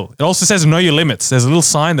at will. It also says know your limits. There's a little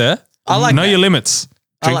sign there. I like know that. your limits.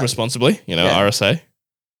 Drink like- responsibly, Yeah. RSA.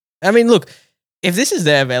 I mean, look, if this is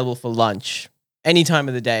there available for lunch any time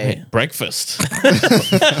of the day, Breakfast.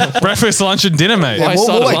 Breakfast, lunch, and dinner, mate. Yeah, Why more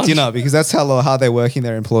start at like lunch? dinner because that's how hard they're working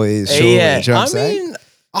their employees. Surely, yeah. do you know I what I'm saying? mean,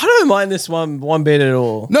 I don't mind this one bit at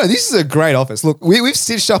all. No, this is a great office. Look, we've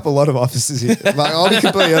stitched up a lot of offices here. Like, I'll be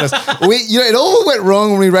completely honest. It all went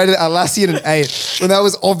wrong when we rated Atlassian an 8, when that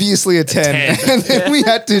was obviously a 10. And then we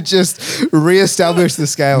had to just reestablish the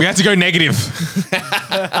scale. We had to go negative.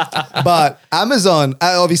 But Amazon,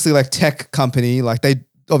 obviously like tech company, like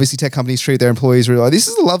obviously tech companies treat their employees really well. This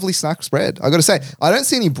is a lovely snack spread. I got to say, I don't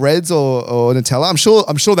see any breads or Nutella.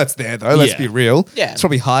 I'm sure that's there though. Let's Yeah. be real. Yeah. It's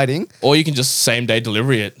probably hiding. Or you can just same day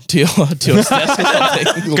delivery it to your desk or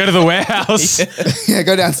something. Go to the warehouse. Yeah,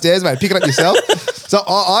 go downstairs, mate. Pick it up yourself. So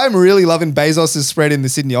I'm really loving Bezos' spread in the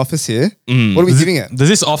Sydney office here. What are we giving it? Does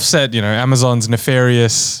this offset, Amazon's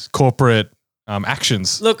nefarious corporate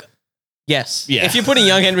actions? Look, yes. Yeah. If you're putting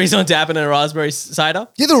Young Henry's on tap and a raspberry cider,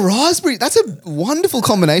 Yeah, the raspberry, that's a wonderful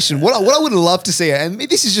combination. What I would love to see, and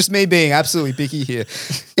this is just me being absolutely picky here,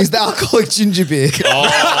 is the alcoholic ginger beer.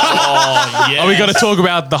 Oh, yeah. Oh, we got to talk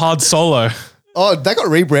about the hard solo Oh, that got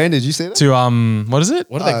rebranded. You see that? to what is it?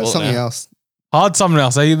 What do they call it Something now? else. Hard something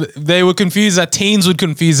else. They were confused that teens would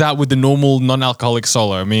confuse that with the normal non-alcoholic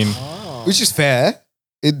solo. I mean, Which is fair.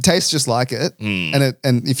 It tastes just like it. Hmm.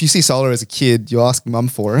 And if you see Solar as a kid, you ask mum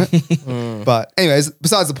for it. But anyways,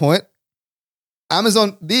 besides the point,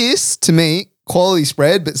 Amazon, this to me, quality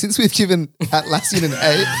spread, but since we've given Atlassian an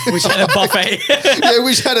 8, which had a buffet. yeah,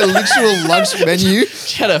 which had a literal lunch menu,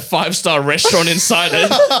 She had a 5-star restaurant inside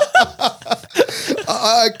it.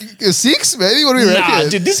 6 maybe? What do we Nah, reckon?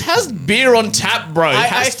 dude, this has beer on tap, bro. It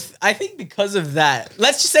has I think because of that,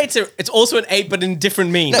 let's just say it's also an 8, but in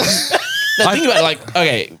different means. Now, think about it, like,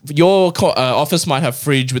 okay, your office might have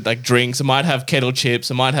fridge with like drinks, it might have kettle chips,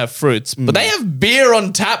 it might have fruits, but they have beer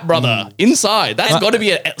on tap, brother, inside. That's got to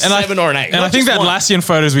be a 7 or an 8. and I think the Atlassian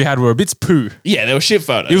photos we had were a bit poo. Yeah, they were shit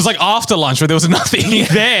photos. It was like after lunch where there was nothing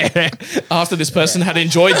there. After this person had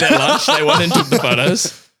enjoyed their lunch, they went and took the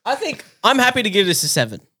photos. I think I'm happy to give this a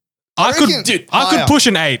 7. I reckon- could, dude, I could higher. push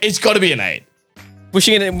an 8. It's got to be an 8.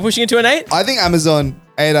 Pushing it to an 8. I think Amazon,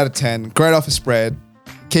 8 out of 10. Great offer spread.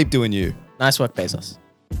 Keep doing you. Nice work, Bezos.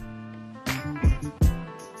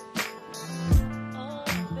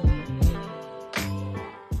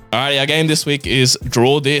 Alrighty, our game this week is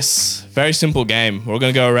Draw This. Very simple game. We're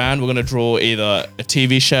going to go around. We're going to draw either a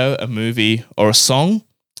TV show, a movie, or a song.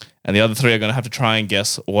 And the other 3 are going to have to try and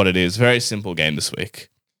guess what it is. Very simple game this week.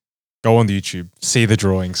 Go on YouTube. See the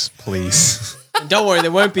drawings, please. And don't worry,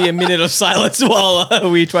 there won't be a minute of silence while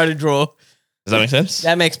we try to draw. Does that make sense?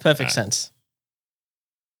 That makes perfect sense.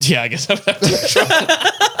 Yeah, I guess I'm going to have to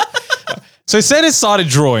try. So Sen has started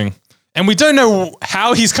drawing, and we don't know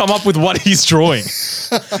how he's come up with what he's drawing.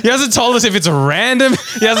 He hasn't told us if it's random.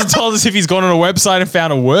 He hasn't told us if he's gone on a website and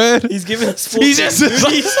found a word. He's giving us 4 He just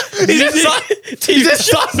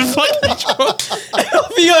started fucking drawing.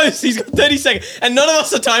 VOs, he's got 30 seconds. And none of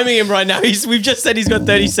us are timing him right now. We've just said he's got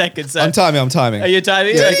 30 seconds. So. I'm timing. Are you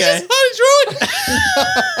timing? Yeah. Okay.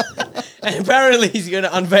 And apparently he's going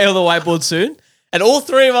to unveil the whiteboard soon. And all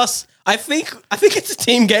 3 of us, I think it's a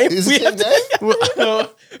team game. Is it a team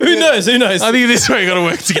Who knows? I think this way we got to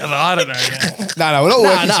work together. I don't know. Man. No, we're not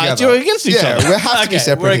working Nah, together. you're against each yeah, other. we have to be Okay,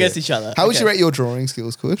 separate. we're against here. each other. How would you Okay. rate your drawing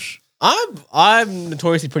skills, Kush? I'm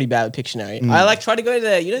notoriously pretty bad with Pictionary. I like try to go to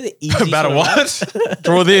the easy. No matter sort of route. what,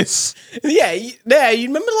 draw this. Yeah, you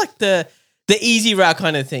remember like the easy route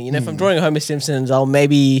kind of thing. If I'm drawing Homer Simpsons, I'll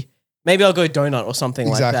maybe I'll go donut or something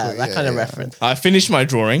like Exactly, that. That yeah, kind of yeah. reference. I finished my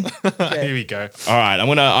drawing. Here we go. All right, I'm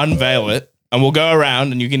going to unveil it and we'll go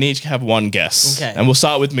around and you can each have one guess. Okay. And we'll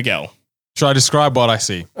start with Miguel. Should I describe what I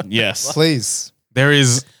see? Yes. Please. There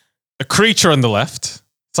is a creature on the left,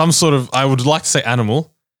 some sort of, I would like to say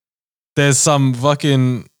animal. There's some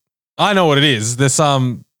fucking, I know what it is. There's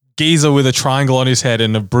some geezer with a triangle on his head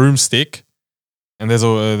and a broomstick. And there's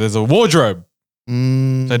a wardrobe.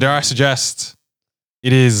 So dare I suggest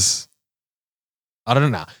it is, I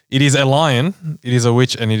don't know. It is a lion, it is a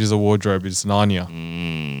witch, and it is a wardrobe. It's Narnia.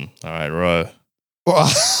 All right, Ro.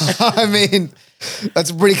 Well, I mean,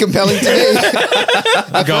 that's pretty compelling to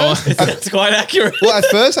me. Go on. That's quite accurate. Well, at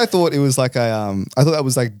first I thought it was like I thought that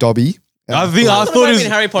was like Dobby. I thought might it have was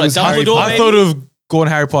been Harry Potter. it was Harry Dumbledore, Potter. I maybe? thought of going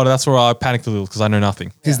Harry Potter. That's where I panicked a little because I know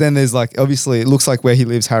nothing. Because then there's like obviously it looks like where he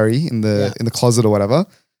lives, Harry, in the closet or whatever.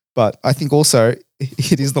 But I think also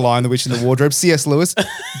it is The Lion, the Witch, and the Wardrobe. C.S. Lewis,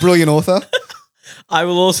 brilliant author. I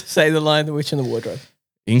will also say The Lion, the Witch, and the Wardrobe.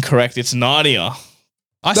 Incorrect. It's Narnia.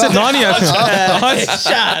 I said Narnia.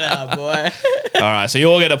 Shut up, boy. All right, so you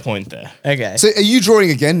all get a point there. Okay. So are you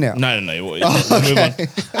drawing again now? No. Move on.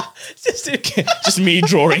 Just me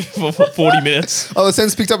drawing for 40 minutes. Oh, the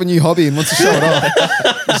sense picked up a new hobby and wants to show it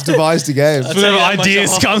off. He's devised a game. Whatever how much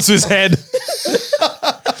ideas I- comes to his head.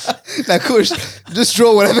 Now, Kush, just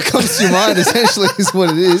draw whatever comes to your mind. Essentially, is what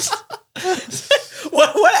it is.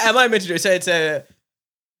 What am I meant to do? So it's a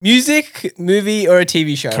music, movie, or a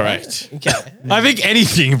TV show? Correct. Right? Okay. I think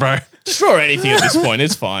anything, bro. Just draw anything at this point.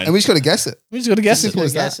 It's fine. And we just got to guess it. We just got to guess Simple it.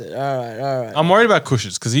 as that. Guess it. All right. I'm worried about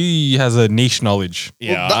Kush's because he has a niche knowledge.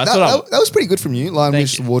 Yeah, That, that's what I'm. that was pretty good from you. Lion Thank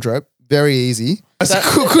Witch you. Wardrobe. Very easy.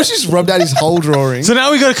 Kush just rubbed out his whole drawing. So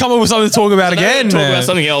now we got to come up with something to talk about again. Talk man. about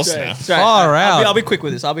something else now. Far out. I'll be quick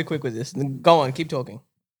with this. Go on, keep talking.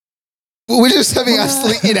 We're just having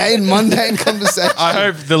absolutely inane, mundane conversation. I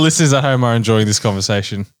hope the listeners at home are enjoying this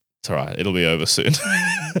conversation. It's all right. It'll be over soon.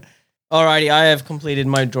 Alrighty, I have completed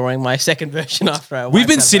my drawing, my second version after I We've wiped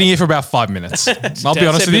been out sitting here for about 5 minutes. I'll be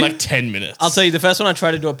honest with you. Like 10 minutes. I'll tell you, the first one I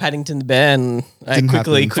tried to do a Paddington the Bear and I Didn't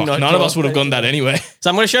quickly happen. could Fuck, not. none of draw us would have gone that anyway. So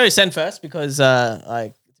I'm going to show you Sen first because it's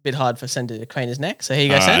a bit hard for Sen to crane his neck. So here you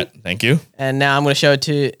go, All Sen. right. Thank you. And now I'm going to show it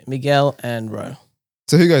to Miguel and Ro.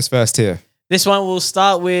 So who goes first here? This one we'll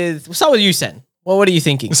start with you, Sen. Well, what are you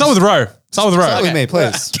thinking? Let's start with Ro. Start with me,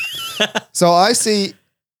 please. So I see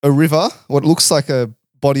a river, what looks like a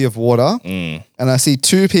body of water, and I see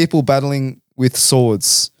two people battling with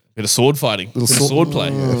swords. Bit of sword fighting. Little Bit of sword- sword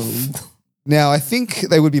play. Now I think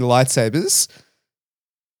they would be lightsabers,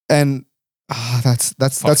 and that's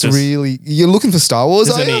this. really you're looking for Star Wars.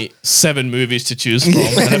 There's Are you? only 7 movies to choose from.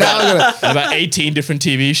 and, Now I gotta- and about 18 different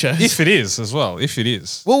TV shows. If it is as well. If it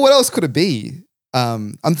is. Well, what else could it be?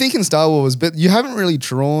 I'm thinking Star Wars, but you haven't really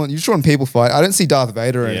drawn. You've drawn people fight. I don't see Darth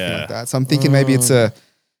Vader or anything Yeah. like that. So I'm thinking maybe it's a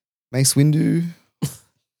Mace Windu.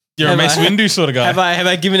 You're a Have Mace I- Windu sort of guy. Have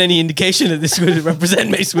I given any indication that this would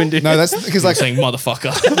represent Mace Windu? No, that's because like saying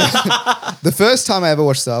motherfucker. the first time I ever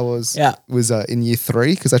watched Star Wars Yeah. was in year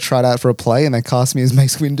 3 because I tried out for a play and they cast me as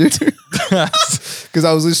Mace Windu because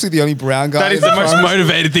I was literally the only brown guy. That is in the most primary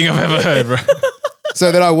motivated thing I've ever heard, bro. school.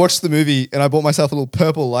 So then I watched the movie and I bought myself a little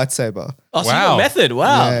purple lightsaber. Oh, so you Wow. got method.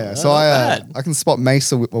 Wow. Yeah, so Not bad. I can spot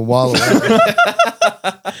Mace a while away.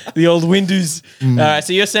 The old Windows. Mm. All right,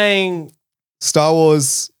 so you're saying Star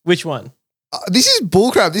Wars. which one? This is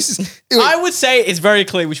bullcrap. This is I would say it's very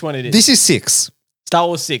clear which one it is. this is 6. Star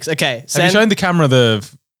Wars 6. Okay. Have Sen- you shown the camera the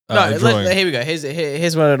drawing? here we go.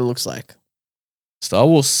 Here's what it looks like. Star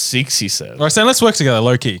Wars 6, he said. All right, so let's work together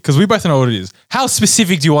low key because we both know what it is. How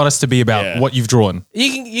specific do you want us to be about Yeah. what you've drawn?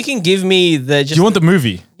 You can give me the Do you want the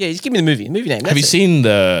movie? yeah, just give me the movie name. Have That's you it. seen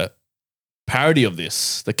the parody of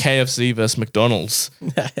this? The KFC versus McDonald's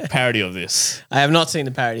parody of this. I have not seen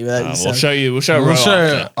the parody, but that We'll show you. We'll show. We'll Ro show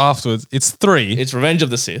after. afterwards. It's 3. It's Revenge of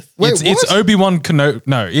the Sith. Wait, it's what? Obi-Wan Kenobi.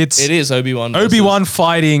 No, it's It is Obi-Wan. Obi-Wan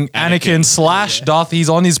fighting Anakin / Darth. He's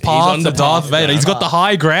on his path on the to Darth path, Vader. yeah. He's got the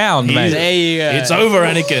high ground, He's- mate. There you go. It's over,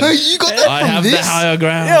 Anakin. Hey, you got that I from have this? the higher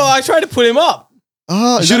ground. Yeah, well, I tried to put him up.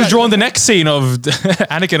 Oh, You should have drawn the next scene of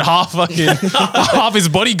Anakin half his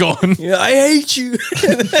body gone. Yeah, I hate you.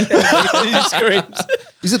 He screams.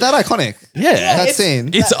 Is it that iconic? Yeah. That It's-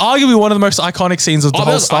 scene. It's arguably one of the most iconic scenes of the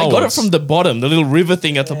whole Star I Wars. got it from the bottom, the little river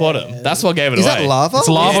thing at the bottom. That's what gave it Is away. that lava? It's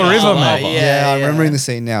Lava Yeah, River, lava, mate. Yeah, I'm remembering the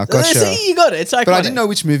scene now. Gotcha. See, you got it. It's iconic. But I didn't know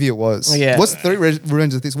which movie it was. Yeah. What's 3?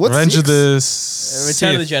 Revenge of this? What's Revenge 6? of the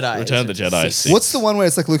Return of the Sith. Jedi. Return of the Jedi. Six. 6. What's the one where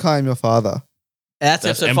it's like, look, I am your father? That's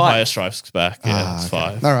That's episode Empire 5. Strikes Back. Yeah, it's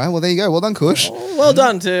 5. All right, well, there you go. Well done, Kush. Well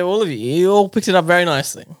done to all of you. You all picked it up very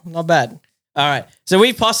nicely. Not bad. All right. So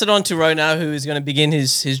we've passed it on to Ro now, who is going to begin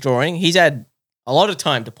his drawing. He's had a lot of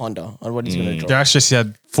time to ponder on what he's going to draw. Dash just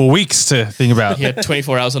had 4 weeks to think about. He had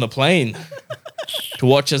 24 hours on a plane to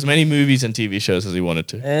watch as many movies and TV shows as he wanted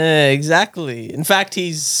to. Exactly. In fact,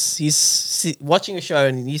 he's watching a show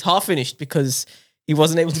and he's half finished because he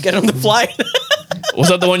wasn't able to get on the flight. Was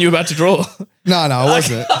that the one you were about to draw? No, I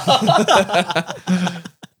wasn't.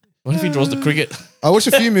 What if he draws the cricket? I watched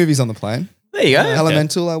a few movies on the plane. There you go.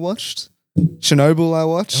 Elemental, I watched. Chernobyl, I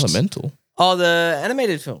watched. Elemental. Oh, the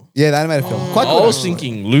animated film. Yeah, the animated film. Quite I good. was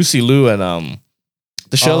thinking Lucy Liu and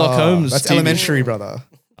the Sherlock Holmes. That's TV. Elementary, brother.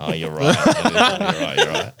 Oh, you're right. You're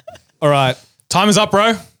right. All right. Time is up,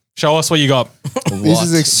 bro. Show us what you got. This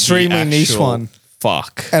is What extremely the niche actual one.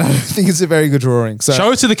 Fuck. And I don't think it's a very good drawing. So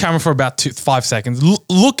Show it to the camera for about 5 seconds.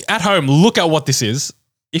 Look at home. Look at what this is.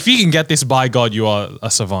 If you can get this, by God, you are a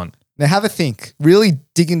savant. now have a think. Really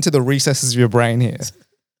dig into the recesses of your brain here.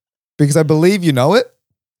 Because I believe you know it.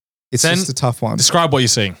 It's Then just a tough one. Describe what you're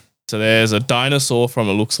seeing. So there's a dinosaur from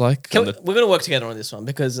it looks like. We're And the- going to work together on this one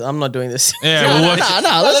because I'm not doing this. Yeah, we'll work.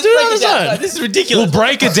 no, let's do it on its own. This is ridiculous. We'll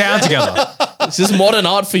break it down together. This is modern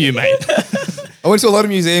art for you, mate. I went to a lot of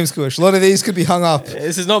museums, Kush. A lot of these could be hung up.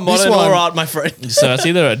 This is not This modern one- or art, my friend. So it's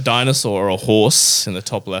either a dinosaur or a horse in the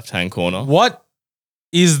top left-hand corner. What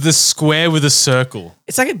is the square with a circle?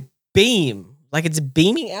 It's like a beam. Like it's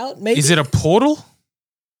beaming out, maybe? Is it a portal?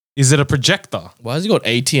 Is it a projector? Why has he got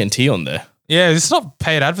AT&T on there? Yeah, this is not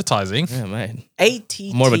paid advertising. Yeah, mate. ATT.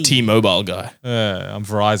 I'm more of a T-Mobile guy. I'm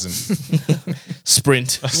Verizon.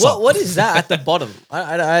 Sprint. What is that at the bottom?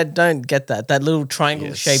 I don't get that. That little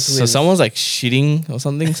triangle shape. So someone's like shitting or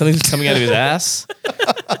something. Something's coming out of his ass.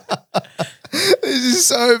 This is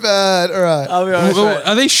so bad. All right. I'll be honest, right.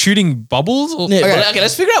 Are they shooting bubbles? Or? Okay,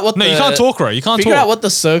 let's figure out what. No, you can't talk, right? You can't Figure talk. out what the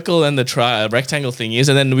circle and the rectangle thing is,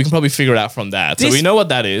 and then we can probably figure it out from that. So This- we know what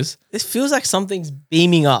that is. This feels like something's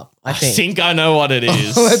beaming up. I I think. think I know what it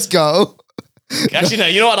is. Let's go. Actually, no.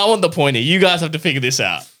 You know what? I want the pointer. You guys have to figure this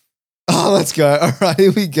out. Oh, let's go. All right,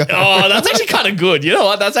 here we go. Oh, that's actually kind of good. You know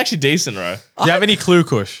what? That's actually decent, bro. Do you have any clue,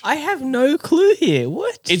 Kush? I have no clue here.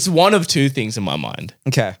 What? It's one of two things in my mind.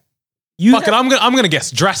 Okay. You Fuck it, I'm gonna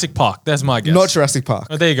guess Jurassic Park. That's my guess. Not Jurassic Park.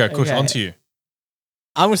 Oh, there you go, Kush. Okay. On to you.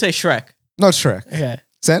 I'm gonna say Shrek. Not Shrek. Okay.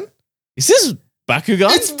 Sen? Is this Bakugan?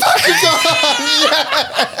 It's Bakugan.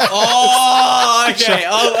 Yeah. Oh, okay.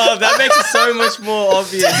 Oh, that makes it so much more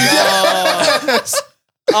obvious. Yes.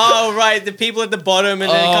 Oh, right. The people at the bottom and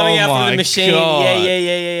then Oh coming out from my the machine. God.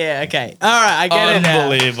 Yeah. Okay. All right. I get it now.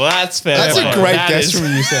 Unbelievable. That's fair. That's a play. great That guess is-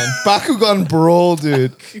 from you, Sen. Bakugan Brawl,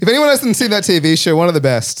 dude. If anyone hasn't seen that TV show, one of the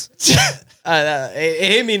best. It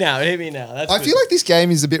hit me now. That's I good. feel like this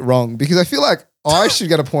game is a bit wrong because I feel like I should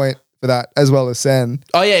get a point for that as well as Sen.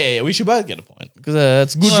 Oh yeah. We should both get a point because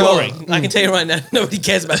it's good Well, drawing. I can tell you right now, nobody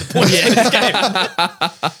cares about the points in this game.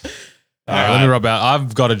 All right, let me rub out.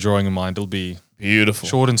 I've got a drawing in mind. It'll be Beautiful.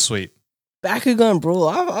 short and sweet. Bakugan Brawl.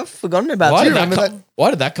 I've forgotten about Why that. did that, remember come, why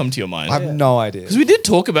did that come to your mind? I have no idea. Because we did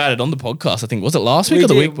talk about it on the podcast. I think was it last week or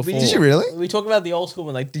the week before? Did you really? We talked about the old school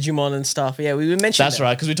one, like Digimon and stuff. Yeah, we mentioned That's that.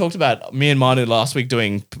 right. Because we talked about me and Manu last week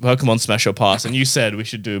doing Pokemon Smash or Pass, and you said we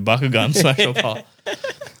should do Bakugan Smash or Pass.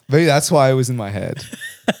 Maybe that's why it was in my head.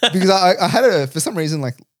 Because I had for some reason,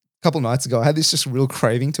 like a couple nights ago, I had this just real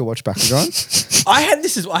craving to watch Bakugan. I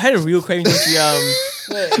had a real craving to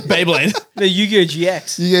Beyblade. the Yu-Gi-Oh!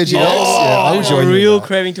 GX. Yu-Gi-Oh! GX. Oh, yeah, I I was had a enjoying real that.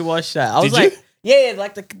 craving to watch that. I was Did like, you? yeah,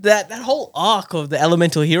 like that whole arc of the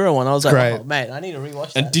Elemental Hero one. I was like, Great. oh man, I need to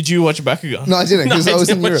rewatch And that. did you watch Bakugan? No, I didn't because No, I I was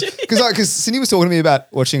in didn't Europe. watch it. Because Cindy was talking to me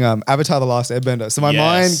about watching Avatar: The Last Airbender. So my Yes.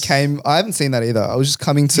 mind came. I haven't seen that either. I was just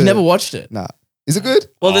coming to. You never watched it. Nah. Is it good?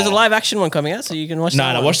 Well, there's a Oh. live action one coming out, so you can watch that. No,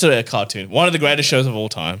 I one. watched it at a cartoon. One of the greatest shows of all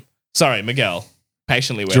time. Sorry, Miguel.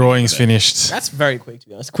 Patiently waiting. Drawing's for that. finished. That's very quick, to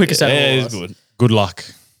be honest. Quickest out of Yeah, all it of is us. good. Good luck.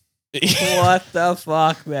 What the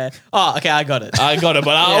fuck, man? Oh, okay, I got it. I got it,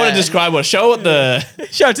 but I want Yeah. to describe what. Show what the.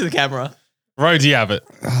 Show it to the camera. Ro, do you have it?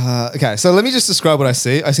 Okay, so let me just describe what I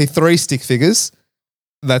see. I see 3 stick figures.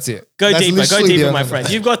 That's it. Go That's deeper, literally the my only- friend.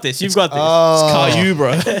 You've got this. You've got this. Oh. Caillou,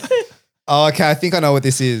 bro. Oh, okay. I think I know what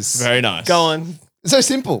this is. Very nice. Go on. So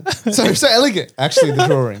simple. So elegant, actually, the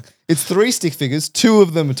drawing. It's 3 stick figures. 2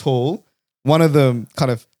 of them are tall. One of them kind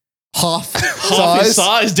of half Half his size.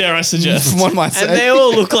 size, dare I suggest. One might say. And they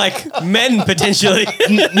all look like men, potentially.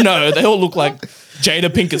 No, they all look like Jada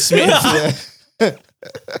Pinkett Smith.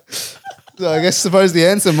 So I guess suppose the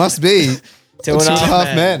answer must be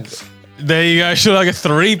 2.5 men. There you go. Should I get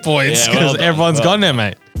 3 points Yeah, because well done, everyone's well gone there,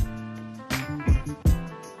 mate.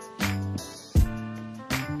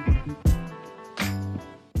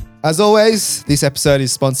 As always, this episode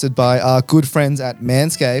is sponsored by our good friends at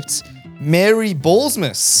Manscaped. Merry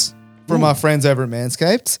Ballsmas from our friends over at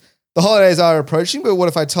Manscaped. The holidays are approaching, but what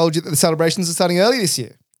if I told you that the celebrations are starting early this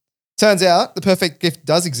year? Turns out the perfect gift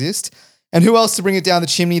does exist. And who else to bring it down the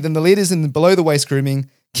chimney than the leaders in the below-the-waist grooming?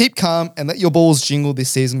 Keep calm and let your balls jingle this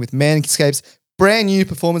season with Manscaped's brand new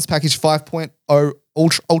Performance Package 5.0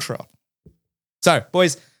 Ultra. So,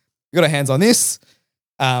 boys, we got our hands on this.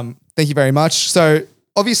 Thank you very much. So,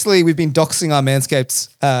 obviously, we've been doxing our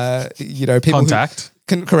Manscaped, people Contact.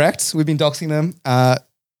 correct. We've been doxing them.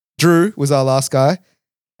 Drew was our last guy,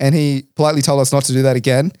 and he politely told us not to do that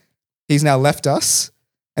again. He's now left us,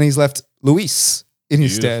 and he's left Luis in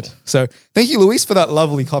his stead. So thank you, Luis, for that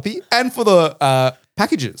lovely copy and for the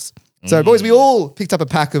packages. So, boys, we all picked up a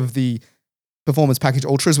pack of the Performance Package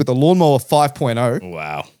Ultras with the Lawnmower 5.0.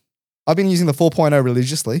 Wow. I've been using the 4.0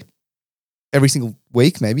 religiously every single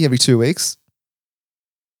week, maybe every 2 weeks.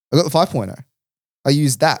 I got the 5.0. I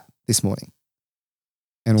used that this morning.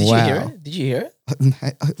 And Did wow. you hear it? Did you hear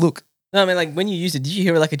it? Look, No, I mean, like when you used it, did you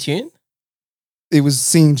hear it like a tune? it was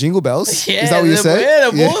singing jingle bells. Is that what you the- said? Yeah,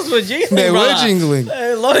 the balls were jingling. They were brother. jingling.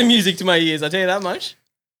 A lot of music to my ears, I'll tell you that much.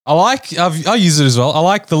 I use it as well. I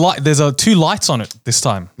like the light. There's 2 lights on it this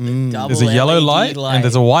time. Double There's a yellow LED light, and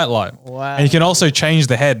there's a white light. Wow. And you can also change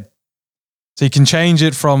the head. So you can change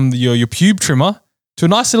it from your pube trimmer to a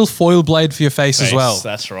nice little foil blade for your face as well.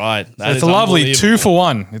 That's right. So it's a lovely 2 for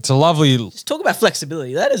 1. It's a lovely. Just talk about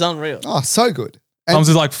flexibility. That is unreal. Oh, so good. Comes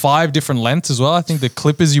with like 5 different lengths as well. I think the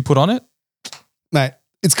clippers you put on it. Mate,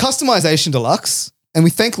 it's customization deluxe, and we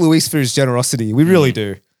thank Luis for his generosity. We really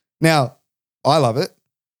do. Now, I love it.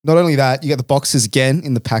 Not only that, you get the boxes again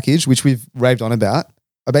in the package, which we've raved on about.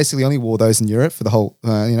 I basically only wore those in Europe for the whole,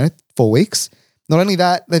 4 weeks. Not only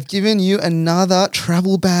that, they've given you another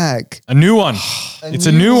travel bag. A new one. It's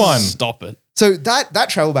a new one. Stop it. So that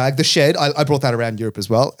travel bag, the Shed, I brought that around Europe as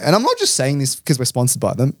well. And I'm not just saying this because we're sponsored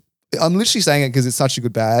by them. I'm literally saying it because it's such a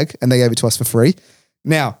good bag and they gave it to us for free.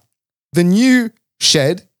 Now, the new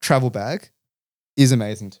Shed travel bag is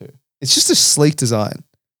amazing too. It's just a sleek design.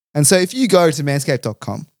 And so if you go to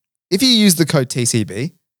manscaped.com, if you use the code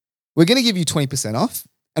TCB, we're going to give you 20% off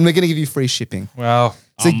and we're going to give you free shipping. Wow.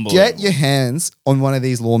 So get your hands on one of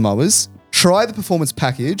these lawnmowers. Try the performance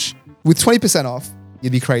package. With 20% off,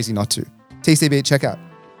 you'd be crazy not to. TCB at checkout.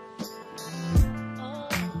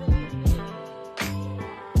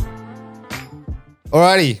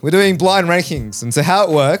 Alrighty, we're doing blind rankings. And so how it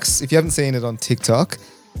works, if you haven't seen it on TikTok,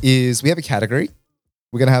 is we have a category.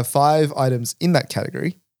 We're going to have 5 items in that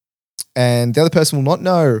category. And the other person will not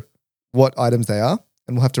know what items they are.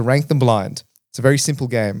 And we'll have to rank them blind. It's a very simple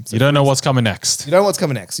game. So You don't know what's coming next. you know what's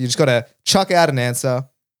coming next. You just got to chuck out an answer,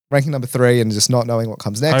 ranking number 3, and just not knowing what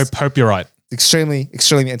comes next. Hope you're right. It's extremely,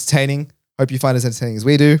 extremely entertaining. Hope you find it as entertaining as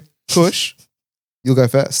we do. Kush, you'll go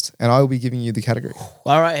first, and I will be giving you the category.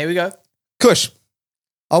 All right, here we go. Kush,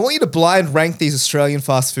 I want you to blind rank these Australian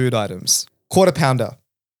fast food items. Quarter pounder.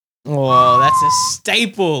 Oh, that's a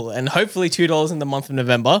staple, and hopefully $2 in the month of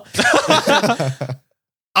November.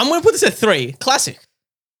 I'm going to put this at 3. Classic.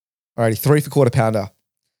 Alrighty, 3 for quarter pounder.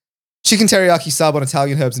 Chicken teriyaki sub on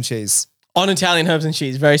Italian herbs and cheese. On Italian herbs and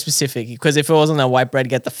cheese, very specific. Because if it wasn't that white bread,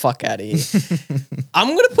 get the fuck out of here. I'm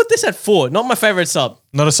going to put this at 4. Not my favorite sub.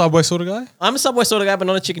 Not a Subway sort of guy? I'm a Subway sort of guy, but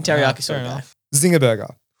not a chicken teriyaki sort fair of guy. enough. Zinger burger.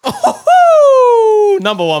 Oh,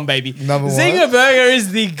 number 1, baby. Number 1. Zinger Burger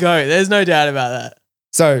is the GOAT. There's no doubt about that.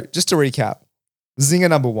 So, just to recap. Zinger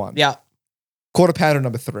number 1. Yeah. Quarter pounder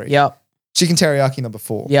number 3. Yeah. Chicken teriyaki number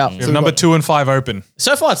 4. Yeah. We have number 2 and 5 open.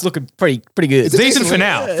 So far, it's looking pretty good. It's a Decent decent for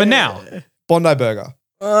now. For now. Bondi burger.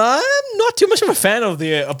 I'm not too much of a fan of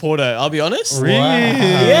the Oporto, I'll be honest. Really?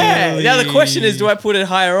 Yeah. Now the question is, do I put it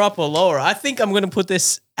higher up or lower? I think I'm going to put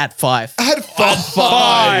this at 5. I had 5.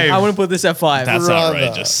 5. I want to put this at 5. That's Brother.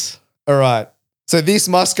 outrageous. All right. So this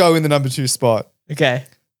must go in the number 2 spot. Okay.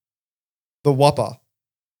 The Whopper.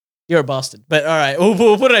 You're a bastard. But all right,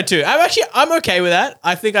 we'll put it at 2. I'm okay with that.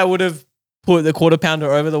 I think I would have put the quarter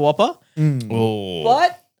pounder over the Whopper. Oh.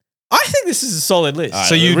 But I think this is a solid list. All right,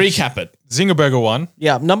 So you- recap it. Zinger Burger 1.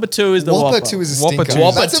 Yeah, number 2 is the Whopper. Whopper 2 is a Whopper stinker. 2.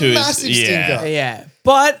 Whopper That's 2 a is- massive yeah. stinker. Yeah.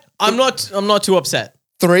 But I'm not too upset.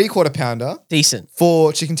 3 quarter pounder. Decent.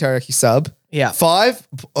 4 chicken teriyaki sub. Yeah. 5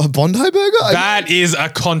 a Bondi burger. That is a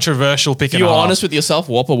controversial pick If and a you're half. honest with yourself,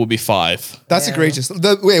 Whopper would be 5. That's Yeah. egregious.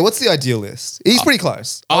 Wait, what's the ideal list? He's pretty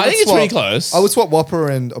close. I would think it's swap- pretty close. I would swap Whopper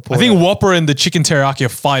and a I think Whopper and the chicken teriyaki are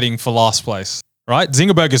fighting for last place, right?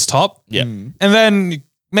 Zinger Burger's top. Yeah. And then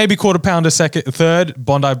maybe quarter pounder third,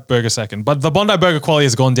 Bondi Burger second. But the Bondi Burger quality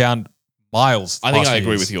has gone down miles. I think past I few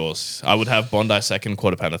agree years. with yours. I would have Bondi second,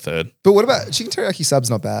 quarter pounder third. But what about chicken teriyaki sub's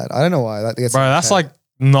not bad. I don't know why. That gets Bro, that's like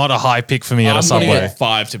not a high pick for me at a I'm putting it Subway. at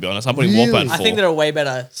 5, to be honest. I'm putting Really? Whopper at I 4. think there are way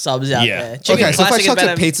better subs out Yeah. there. Chicken okay. So if I classic is chucked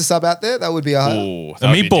better. a pizza sub out there, that would be a high. Ooh, A that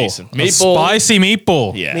would be meatball. decent. A Meatball. spicy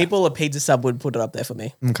meatball. Yeah. Meatball or pizza sub would put it up there for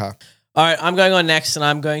me. Okay. All right, I'm going on next, and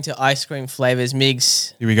I'm going to ice cream flavors.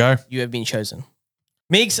 Migs, Here we go. you have been chosen.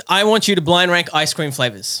 Migs, I want you to blind rank ice cream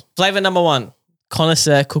flavors. Flavor number 1,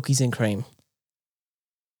 Connoisseur cookies and cream.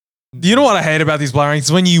 You know what I hate about these blind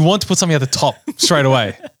rankings? When you want to put something at the top straight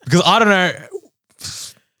away. Because I don't know.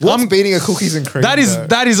 What's beating a cookies and cream? That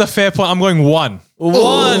is a fair point. I'm going 1. One.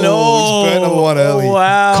 Oh, he's burnt number 1 early.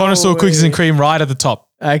 Wow. Connoisseur cookies and cream right at the top.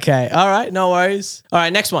 Okay. All right. No worries. All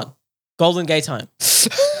right. Next one. Golden Gate Time.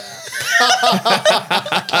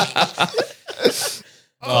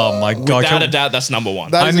 Oh my God. Without a doubt, that's number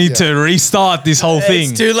 1. That I is- need yeah. to restart this whole thing.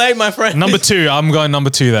 It's too late, my friend. Number 2. I'm going number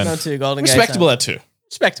 2 then. Number 2. Golden Respectable Gate at 2. Time.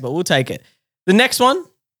 Respectable. We'll take it. The next one.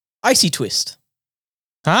 Icy Twist.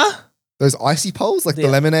 Huh? Those icy poles, like Yeah.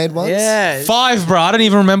 the lemonade ones. Yeah. 5, bro. I don't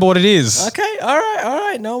even remember what it is. Okay. All right. All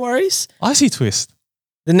right. No worries. Icy twist.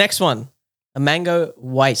 The next one. A mango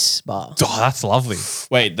Weiss bar. Oh, that's lovely.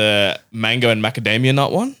 Wait, the mango and macadamia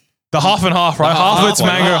nut one? The half and half, right? Half of it's half,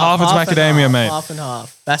 mango, half it's and macadamia, half, mate. Half and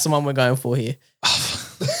half. That's the one we're going for here.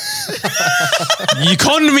 You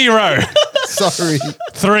conned me, Ro. Sorry.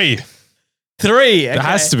 3. 3. It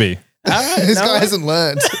has to be. All right. This no guy worries. hasn't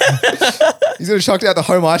learned. He's going to shock out the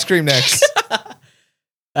home ice cream next.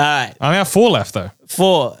 All right. I only have 4 left though.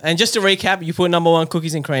 4. And just to recap, you put number 1,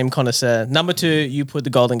 cookies and cream connoisseur. Number 2, you put the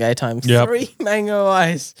Golden Gate Time. Yep. 3, mango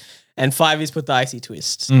ice. And 5 is put the icy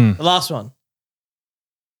twist. Mm. The last one.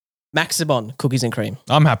 Maxibon, cookies and cream.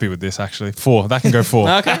 I'm happy with this actually. 4. That can go 4.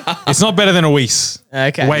 Okay. It's not better than a Weiss.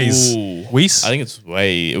 Okay. Weiss. Ooh. Weiss? I think it's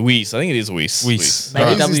Weiss. I think it is Weiss. Weiss. Maybe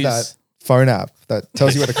Weiss is W's. that phone app that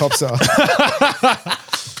tells you where the cops are.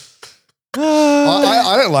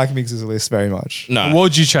 I don't like Mix's list very much. No, What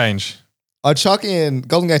would you change? I'd chuck in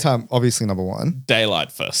Golden Gate Time, obviously number 1.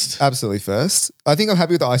 Daylight first. Absolutely first. I think I'm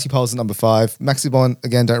happy with the Icy Pulse at number 5. Maxibon,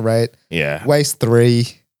 again, don't rate. Yeah. Waste 3.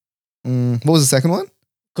 What was the second one?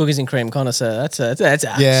 Cookies and cream connoisseur. That's a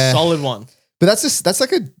Yeah. solid one. But that's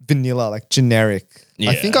like a vanilla, like generic. I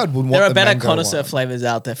Yeah. think I'd would want There are the better mango connoisseur one. flavors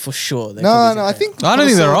out there for sure. than No, cookies no, and I cream. think I don't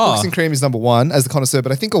think there connoisseur, are. Cookies and cream is number 1 as the connoisseur,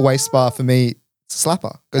 but I think a waste bar for me, it's a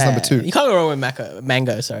slapper. Goes number 2. You can't go wrong with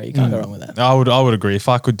mango. Sorry, you can't go wrong with that. I would agree. If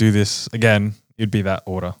I could do this again, it'd be that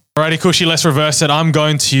order. Alrighty, Cushy, let's reverse it. I'm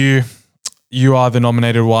going to you. You are the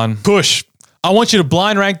nominated one. Kush, I want you to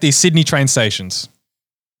blind rank these Sydney train stations.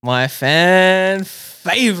 My fan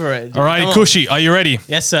favorite. Come Alrighty, on. Cushy, are you ready?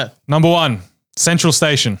 Yes, sir. Number 1, Central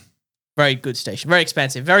Station. Very good station. Very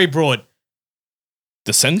expansive. Very broad.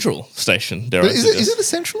 The Central Station. Dare I But is suggest. it the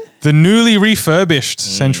central? The newly refurbished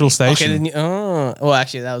Central Okay. Station. Well,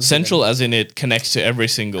 actually, that was Central, as in it connects to every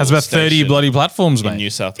single. Has about 30 station bloody platforms, in mate. New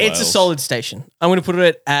South Wales. It's a solid station. I'm going to put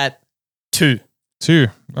it at 2. 2.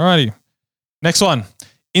 Alrighty. Next one,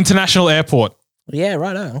 International Airport. Yeah,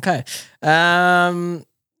 right. Okay.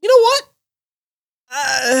 You know what?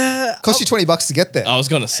 Cost you $20 to get there. I was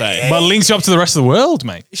gonna say. But links you up to the rest of the world,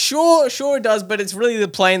 mate. Sure it does, but it's really the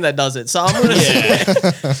plane that does it. So I'm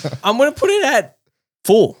gonna I'm gonna put it at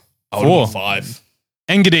 4. I would have 4. 5.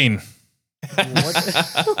 Engadine.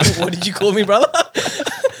 What did you call me, brother?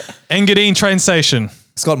 Engadine train station.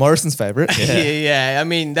 Scott Morrison's favorite. Yeah. I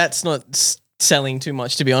mean, that's not selling too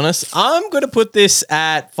much, to be honest. I'm gonna put this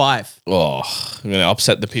at 5. Oh, I'm gonna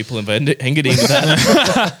upset the people in Engadine with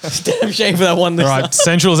that. Damn shame for that one. All right,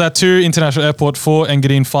 Central's at 2, International Airport 4,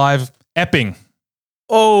 Engadine 5, Epping.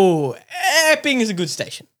 Oh, Epping is a good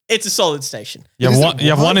station. It's a solid station. You have Is it one. You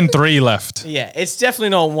have 1 and 3 left. Yeah, it's definitely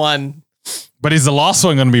not 1. But is the last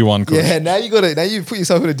one going to be 1? Kush? Yeah, now you put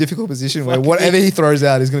yourself in a difficult position where whatever he throws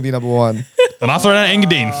out is going to be number 1. Then I throw down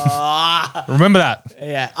Engadine. Ah, Remember that.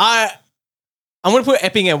 yeah. I'm gonna put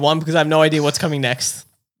Epping at 1 because I have no idea what's coming next.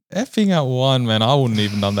 Epping at 1, man. I wouldn't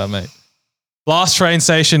even done that, mate. Last train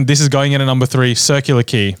station. This is going in at number 3, Circular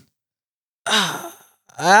Quay.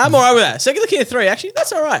 I'm alright with that. Circular Quay at 3, actually,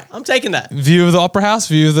 that's alright. I'm taking that. View of the Opera House,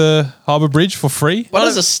 view of the Harbour Bridge for free. What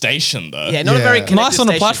is a station though? Yeah, not a very Yeah. connected Nice on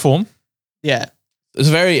the station. platform. Yeah. It's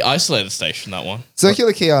a very isolated station. That one.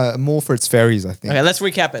 Circular Quay are more for its ferries, I think. Okay, let's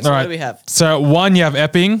recap it. So All what right. do we have? So 1, you have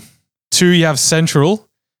Epping. 2, you have Central.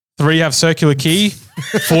 3, you have Circular Quay.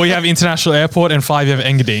 4, you have International Airport. And 5, you have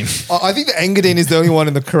Engadine. I think the Engadine is the only one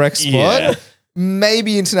in the correct spot. Yeah.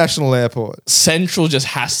 Maybe International Airport. Central just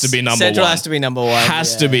has to be number Central 1. has to be number 1.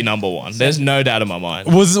 Has to be number 1. There's no doubt in my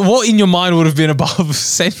mind. Was what in your mind would have been above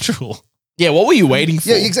Central? Yeah, what were you waiting for?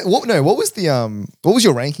 Yeah, exactly. What was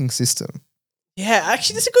your ranking system? Yeah,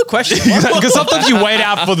 actually, that's a good question. Because sometimes you wait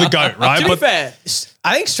out for the goat, right? To be But fair,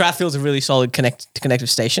 I think Strathfield's a really solid connective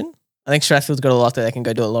station. I think Strathfield's got a lot that they can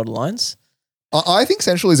go do a lot of lines. I think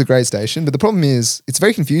Central is a great station, but the problem is it's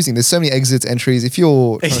very confusing. There's so many exits, entries. If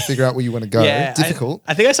you're trying to figure out where you want to go, Yeah, difficult.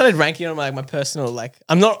 I think I started ranking on my personal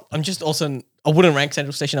I wouldn't rank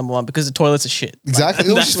Central Station number 1 because the toilets are shit. Exactly,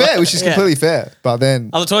 Like, which is that's fair, why- which is yeah. completely fair. But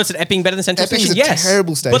then Are the toilets at Epping better than Central Epping's Station? a Yes.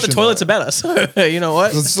 terrible But the station, toilets though. are better. So, you know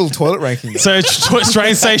what? it's still toilet ranking. so it's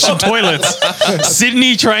train station toilets.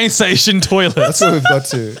 Sydney train station toilets. That's what we've got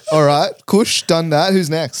to. All right, Kush, done that. Who's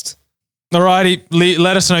next? Alrighty,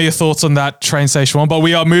 let us know your thoughts on that train station one. But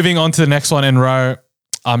we are moving on to the next one. And Ro,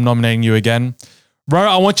 I'm nominating you again. Ro,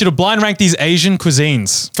 I want you to blind rank these Asian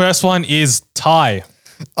cuisines. First one is Thai.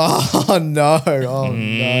 Oh no! Oh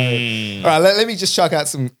no! All right, let me just chuck out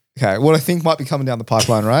some. Okay, what I think might be coming down the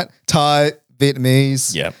pipeline, right? Thai,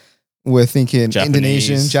 Vietnamese. Yeah. We're thinking Japanese,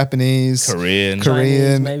 Indonesian, Japanese, Korean.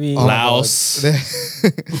 Korean, maybe. my Laos, God.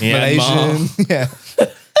 Myanmar. Malaysian. Yeah.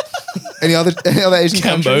 any other Asian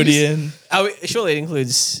countries? Cambodian. Surely it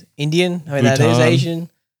includes Indian. I mean, that is Bhutan. Asian.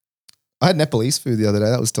 I had Nepalese food the other day.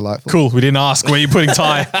 That was delightful. Cool. We didn't ask where you're putting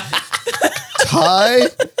Thai. Thai.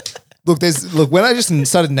 Look. When I just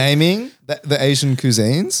started naming the Asian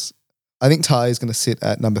cuisines, I think Thai is going to sit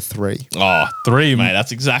at number 3. Oh, 3, mate,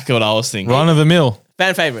 that's exactly what I was thinking. run of the mill.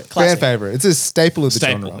 Fan favorite. Fan Classic. favorite. It's a staple of the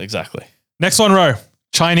Staple, genre. exactly. Next one, Ro,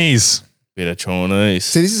 Chinese. Bit of Chinese.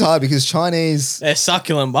 See, this is hard because Chinese, They're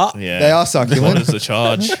succulent, but Yeah. they are What succulent. is the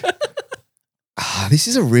charge? This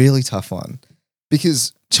is a really tough one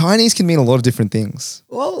because Chinese can mean a lot of different things.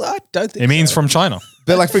 well, I don't think It means so. from China.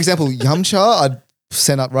 But like, for example, yum cha, I'd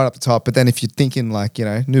send up right up the top. But then if you're thinking like,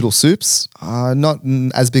 noodle soups, not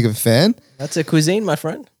as big of a fan. That's a cuisine, my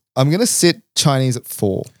friend. I'm going to sit Chinese at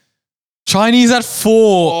 4. Chinese at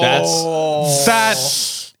 4. That's That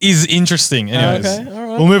is interesting. Anyways, Okay, all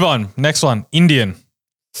right. we'll move on. Next one, Indian.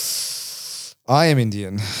 I am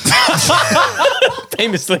Indian.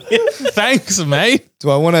 Famously. Thanks, mate. Do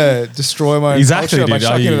I want to destroy my own Exactly, culture? Am I dude.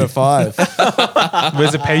 Are chucking you- it at 5?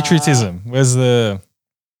 Where's the patriotism? Where's the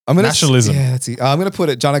I'm gonna Nationalism. Yeah, that's it. I'm going to put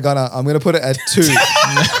it, Jana Gana, I'm going to put it at 2.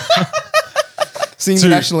 Sing 2. the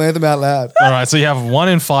national anthem out loud. All right, so you have 1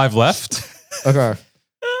 in 5 left. Okay.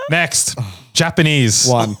 Next, Japanese.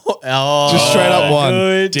 1. Oh, Just straight up 1.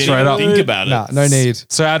 good. Didn't Straight even up. think about it. Nah, no need.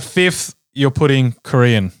 So at 5th, you're putting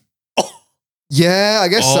Korean. Yeah, I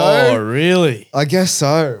guess Oh, so. really? I guess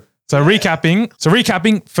so. So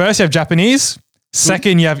recapping, first you have Japanese,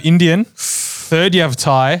 second you have Indian, third you have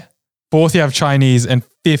Thai, fourth you have Chinese, and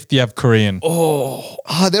fifth you have Korean. Oh,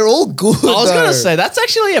 They're all good. I was going though. to say, that's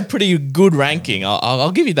actually a pretty good ranking.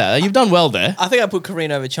 I'll give you that. You've done well there. I think I put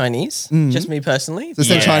Korean over Chinese. Just me personally. So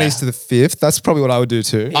send Yeah. Chinese to the 5th. That's probably what I would do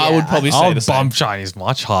too. I would probably say I'll the same. bump Chinese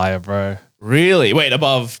much higher, bro. Really? Wait,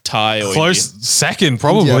 above Thai or Close Indian? second,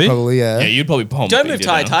 probably. Yeah, probably, yeah. Yeah, you'd probably pump Don't move India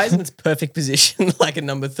Thai. down. Thai's in its perfect position, like at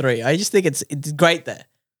number 3. I just think it's great there.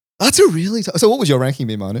 That's a really So what would your ranking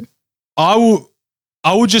be, Manu? I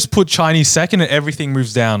would just put Chinese second and everything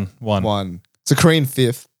moves down 1. 1. So Korean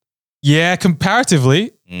 5th. Yeah,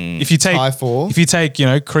 comparatively, Mm. if you take Thai 4.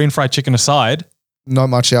 Korean fried chicken aside, Not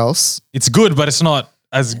much else. it's good, but it's not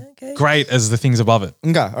as Okay. great as the things above it.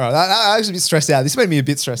 Okay, all right. I was a bit stressed out. This made me a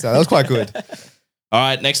bit stressed out. That was quite good. All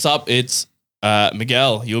right, next up, it's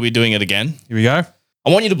Miguel. You'll be doing it again. Here we go. I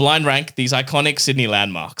want you to blind rank these iconic Sydney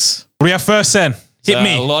landmarks. What do we have first, Sen? Hit So,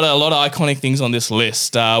 me. A lot of iconic things on this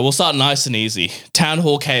list. We'll start nice and easy. Town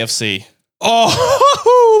Hall KFC.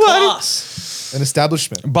 Oh, that is- Pass. An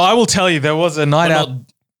establishment. but I will tell you, there was a night But out. not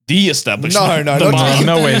the establishment. No, The not bar. to be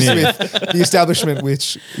nowhere confused near. with the establishment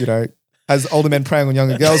which, has older men preying on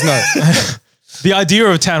younger girls. No. The idea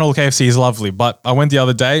of Town Hall KFC is lovely, but I went the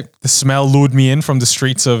other day. The smell lured me in from the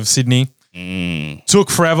streets of Sydney. Took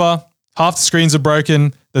forever. Half the screens are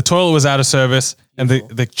broken. The toilet was out of service, and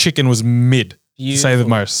the chicken was mid, to say the Beautiful.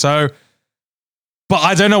 most. So, but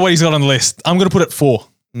I don't know what he's got on the list. I'm going to put it 4.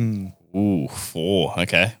 Ooh, 4.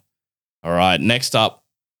 Okay. All right. Next up,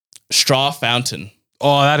 Straw Fountain.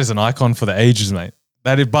 Oh, that is an icon for the ages, mate.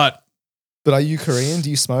 But But are you Korean? Do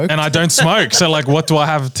you smoke? and I don't smoke, so like, what do I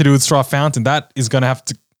have to do with Straw Fountain? That is going to have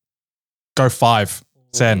to go 5.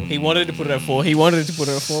 Sen. He wanted to put it at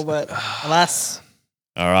 4. But alas.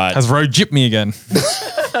 All right. Has road gypped me again.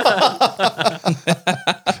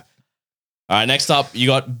 All right. Next up, you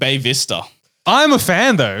got Bay Vista. I'm a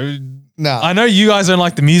fan though. Nah. I know you guys don't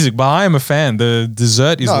like the music, but I am a fan. The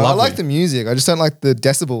dessert is No, lovely. I like the music. I just don't like the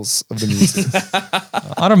decibels of the music.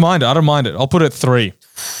 I don't mind it. I'll put it 3.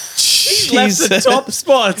 Left the top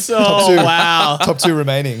spots. Oh, two. wow. Top 2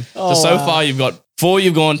 remaining. So far, you've got 4,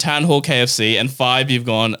 you've gone Town Hall KFC, and 5, you've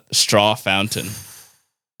gone Straw Fountain.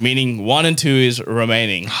 Meaning 1 and 2 is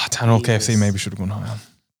remaining. Town Hall KFC maybe should have gone higher.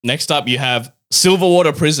 Next up, you have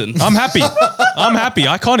Silverwater Prison. I'm happy.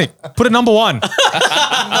 Iconic. Put it number 1.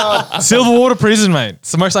 Silverwater Prison, mate.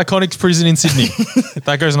 It's the most iconic prison in Sydney.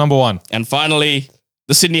 That goes number 1. And finally,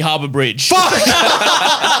 the Sydney Harbour Bridge.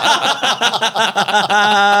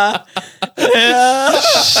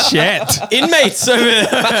 Shit. Inmates over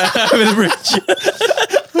the bridge.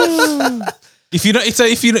 If you know,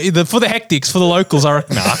 for the hectics, for the locals, I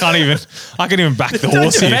reckon. No, I can't even back the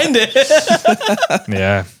horse here. Defend it.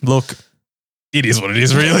 Yeah. Look, it is what it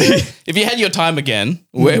is, really. If you had your time again,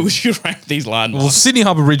 where would you rank these Well, landmarks? Sydney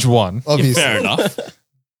Harbour Bridge 1. Obviously. Fair enough.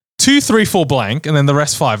 2, 3, 4 blank, and then the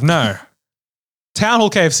rest 5. No. Town Hall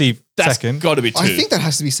KFC That's second. got to be 2. I think that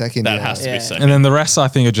has to be second. that yeah. has to Yeah. be second. And then the rest, I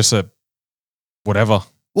think, are just a whatever.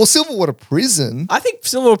 Well, Silverwater Prison. I think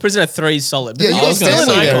Silverwater Prison at 3 is solid. Yeah, But you I got was gonna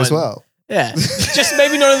Stanley say there icon. as well. Yeah. Just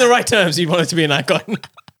maybe not in the right terms. You'd want it to be an icon.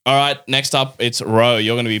 All right, next up, it's Ro.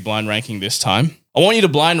 You're going to be blind ranking this time. I want you to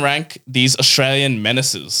blind rank these Australian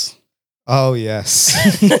menaces. Oh, yes.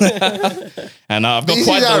 And I've got This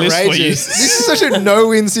quite is the list for you. outrageous. This is such a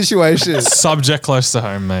no-win situation. Subject close to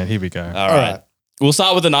home, mate. Here we go. All right. We'll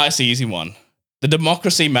start with a nice, easy one. The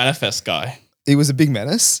Democracy Manifest guy. He was a big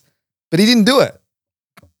menace, but he didn't do it.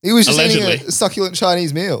 He was just eating Allegedly. a succulent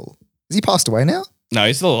Chinese meal. Has he passed away now? No,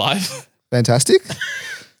 he's still alive. Fantastic.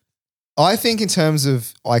 I think in terms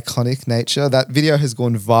of iconic nature, that video has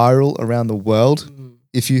gone viral around the world.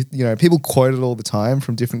 If people quote it all the time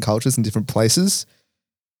from different cultures and different places.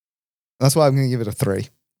 That's why I'm going to give it a 3.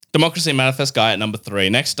 Democracy Manifest guy at number 3.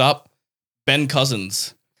 Next up, Ben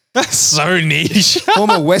Cousins. That's so niche.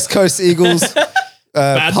 Former West Coast Eagles,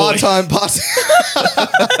 Bad boy.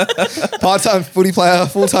 part-time footy player,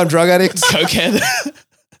 full-time drug addict. Cokehead.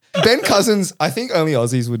 Ben Cousins, I think only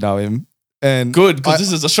Aussies would know him. And Good, because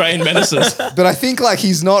this is Australian menaces. But I think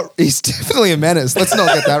he's definitely a menace. Let's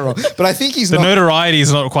not get that wrong. But I think he's The not. notoriety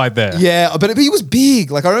is not quite there. Yeah, but he was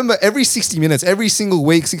big. I remember every 60 minutes, every single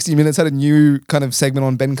week, 60 Minutes had a new kind of segment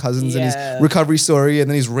on Ben Cousins and Yeah. his recovery story and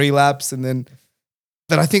then his relapse. And then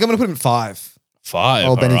I think I'm going to put him at 5. 5.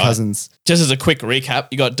 Oh, Benny alright. Cousins. Just as a quick recap,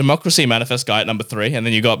 you got Democracy Manifest guy at number 3, and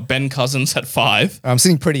then you got Ben Cousins at 5. I'm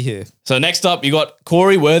sitting pretty here. So next up, you got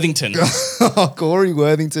Corey Worthington. Corey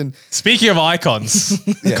Worthington. Speaking of icons,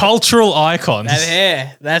 cultural icons. That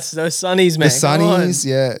hair. That's those sunnies, man. The Sunnies,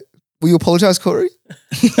 yeah. Will you apologize, Corey?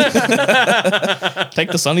 Take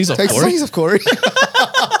the sunnies off, Take the Corey. Sunnies off, Corey.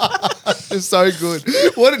 It's so good.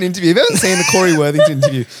 What an interview. If you haven't seen the Corey Worthington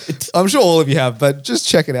interview, I'm sure all of you have, but just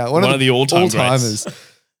check it out. One of the all-time all-timers.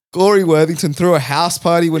 Corey Worthington threw a house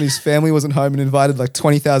party when his family wasn't home and invited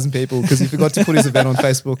 20,000 people because he forgot to put his event on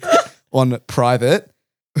Facebook on private.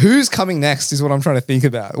 Who's coming next is what I'm trying to think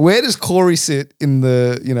about. Where does Corey sit in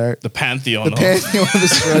the Pantheon. pantheon of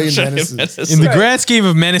Australian menaces? menaces. In the grand scheme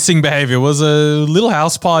of menacing behavior, was a little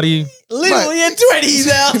house party. Literally had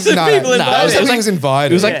 20,000 No, people no, invited. I think he was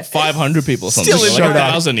invited. It was like 500 people or something. Still Like showed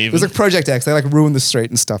up. 1,000 It even. was like Project X. They ruined the street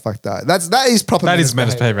and stuff like that. That is proper. That is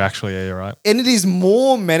menace behavior. behavior, actually. Yeah, you're right. And it is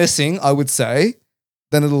more menacing, I would say,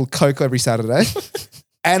 than a little Coke every Saturday.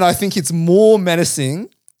 And I think it's more menacing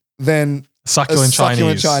than a Succulent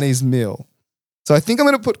Chinese meal. So I think I'm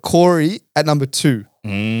going to put Corey at number 2.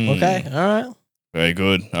 Okay, all right. Very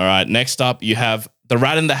good. All right. Next up, you have the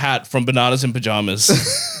Rat in the Hat from Bananas in Pajamas.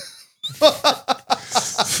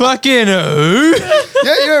 Fucking who?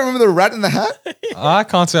 Yeah, you don't remember the Rat in the Hat? I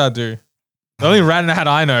can't say I do. The only rat in the hat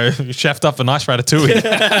I know chefed up a nice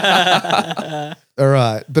ratatouille. All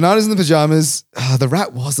right. Bananas in the Pajamas. The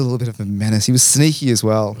rat was a little bit of a menace. He was sneaky as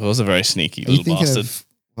well. It was a very sneaky Are you little thinking bastard. of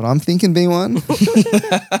what I'm thinking, B1?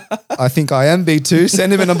 I think I am B2.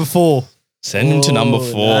 Send him at number 4. Send him to number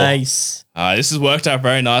 4. Nice. This has worked out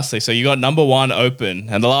very nicely. So you got number 1 open,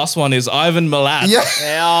 and the last one is Ivan Milat, Yeah.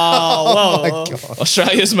 Oh, Oh my whoa. God.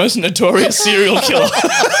 Australia's most notorious serial killer.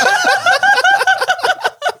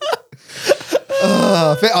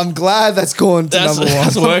 I'm glad that's gone to number 1.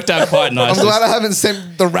 That's worked out quite I'm nicely. glad I haven't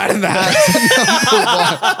sent the Rat in the Hat to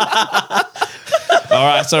number 1. All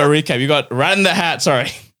right, so recap. You got Rat in the Hat, sorry.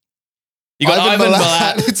 You got Ivan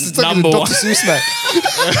Milat, It's like number a 1. Dr. Seuss, mate.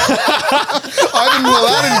 Ivan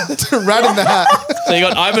Milat and Rat in the Hat. So you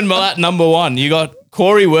got Ivan Milat, number 1. You got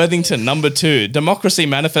Corey Worthington, number 2. Democracy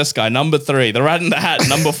Manifest guy, number 3. The Rat in the Hat,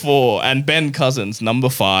 number 4. And Ben Cousins, number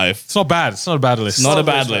 5. It's not bad. It's not a bad list. Not a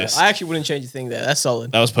bad list. I actually wouldn't change a thing there. That's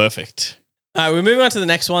solid. That was perfect. All right, we're moving on to the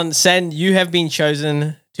next one. Sen, you have been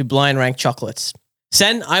chosen to blind rank chocolates.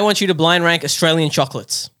 Sen, I want you to blind rank Australian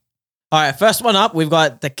chocolates. All right, first one up, we've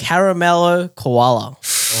got the Caramello Koala.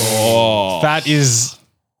 Oh. That is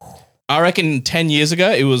I reckon 10 years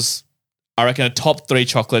ago, it was, I reckon, a top 3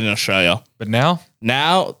 chocolate in Australia. but now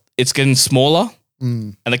Now it's getting smaller,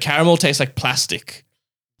 Mm. and the caramel tastes like plastic.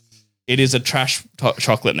 It is a trash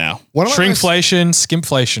chocolate now. One of my most- shrinkflation,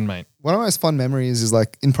 skimpflation, mate. One of my most fun memories is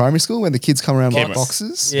in primary school when the kids come around with Cameron.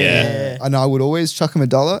 boxes. Yeah. And I would always chuck them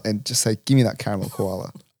 $1 and just say, give me that caramel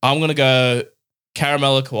koala. I'm going to go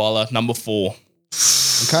Caramello Koala, number 4.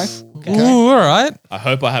 Okay? Ooh, all right. I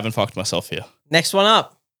hope I haven't fucked myself here. Next one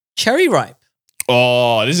up, Cherry Ripe.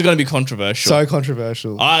 Oh, this is going to be controversial. So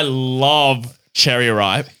controversial. I love cherry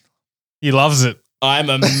ripe. He loves it. I'm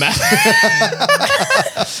a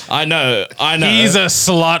I know. He's a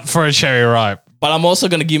slut for a cherry ripe. But I'm also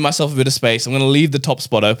going to give myself a bit of space. I'm going to leave the top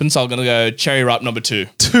spot open, so I'm going to go cherry ripe number 2.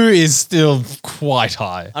 2 is still quite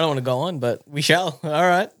high. I don't want to go on, but we shall. All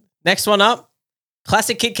right. Next one up,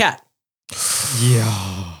 Classic Kit Kat.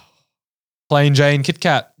 Yeah. Plain Jane Kit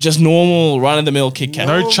Kat. Just normal run-of-the-mill Kit Kat.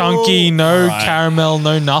 No chunky, no Alright. caramel,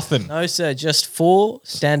 no nothing. No, sir, just 4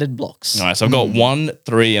 standard blocks. All right, so I've got 1,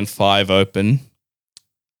 3, and 5 open.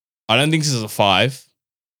 I don't think this is a 5.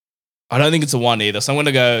 I don't think it's a 1 either. So I'm going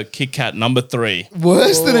to go Kit Kat number 3.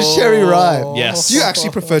 Worse than a cherry ripe. Yes. Do you actually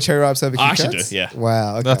prefer cherry ripes over Kit I actually Kats? do, yeah.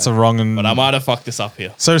 Wow. Okay. That's a wrong and. But I might have fucked this up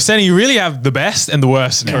here. So, Senny, you really have the best and the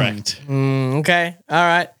worst now. Correct. Okay. All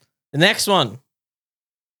right. The next one,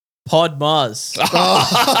 Pod Mars.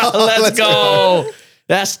 Let's go.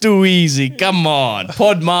 That's too easy. Come on.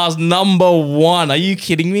 Pod Mars number 1. Are you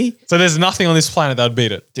kidding me? So there's nothing on this planet that would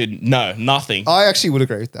beat it. Dude, no, nothing. I actually would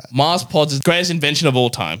agree with that. Mars Pods is the greatest invention of all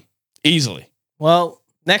time. Easily. Well,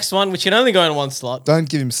 next one, which can only go in one slot. Don't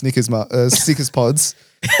give him Snickers pods.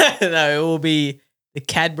 No, it will be the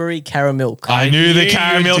Cadbury Caramel. I knew the knew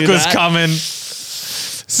caramel you'd do was that. coming.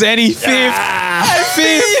 Senny fifth.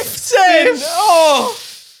 Fifth. Oh.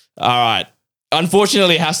 All right.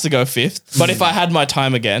 Unfortunately, it has to go 5th. But if I had my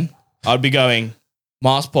time again, I'd be going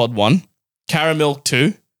Mars Pod 1, Caramel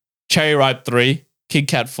 2, Cherry Ripe 3, Kit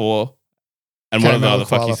Kat 4, and one of the other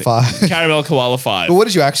fucking Koala things. 5. Caramel Koala 5. But what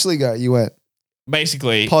did you actually go? You went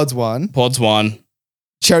Basically, Pods 1, Pods 1,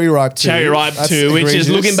 Cherry Ripe 2. Cherry Ripe That's 2, which is egregious.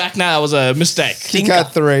 looking back now, that was a mistake. Kit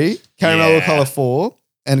Kat 3, Caramel Yeah. Color 4,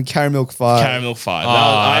 and Caramel 5. Caramel 5.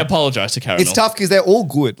 Ah. I apologize to Caramel. It's tough because they're all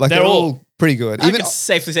good. Like They're they're, all- all pretty good. I Even could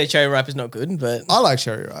safely say Cherry Ripe is not good, but I like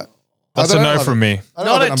Cherry Ripe. That's I a don't no love from it. me. I don't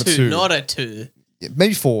not love it a number 2. 2. Not a 2. Yeah,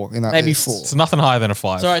 maybe 4 in that Maybe list. 4. It's nothing higher than a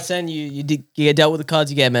 5. It's all right, Sen. You get dealt with the cards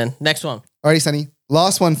you get, man. Next one. Alrighty, Sunny.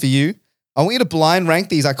 Last one for you. I want you to blind rank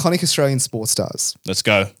these iconic Australian sports stars. Let's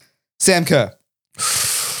go. Sam Kerr.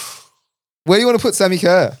 Where do you want to put Sammy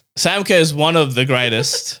Kerr? Sam Kerr is one of the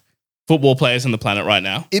greatest football players on the planet right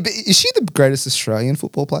now. Is she the greatest Australian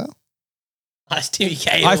football player? That's Timmy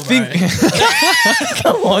Cahill. I think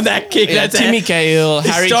Come on, that kick. Yeah, That's Timmy Cahill,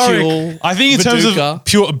 Harry Historic. Chewell. I think in terms Viduka. of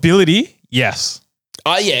pure ability, yes.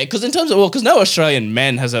 Yeah, because in terms of, because no Australian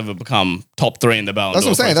man has ever become top 3 in the Ballon That's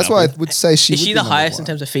d'Or, what I'm saying. for That's why I example. would say she Is would she be the number highest one. in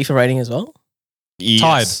terms of FIFA rating as well? Yes.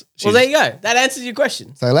 Tied. Well, there you go. That answers your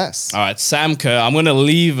question. Say less. All right, Sam Kerr. I'm going to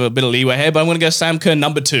leave a bit of leeway here, but I'm going to go Sam Kerr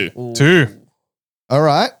number 2. 2. All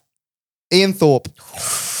right. Ian Thorpe.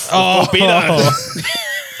 Oh,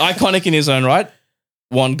 Iconic in his own right.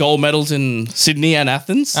 Won gold medals in Sydney and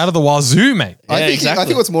Athens. out of the wazoo, mate. Yeah, I exactly.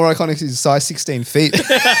 think what's more iconic is his size 16 feet. Look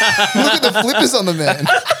at the flippers on the man.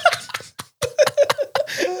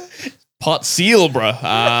 Pot seal, bro.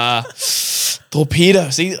 Torpedo.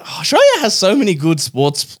 See, Australia has so many good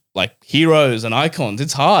sports like heroes and icons.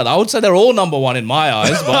 It's hard. I would say they're all number 1 in my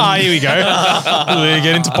eyes. Ah, But here we go. We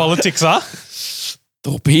get into politics, huh?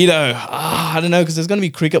 Torpedo. I don't know because there's going to be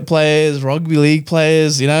cricket players, rugby league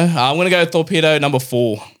players. You know, I'm going to go Torpedo number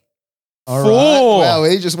 4. All right. 4. Wow,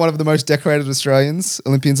 he's just one of the most decorated Australians,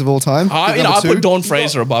 Olympians of all time. I Number two. put Dawn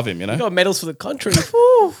Fraser above him. You know, Got medals for the country.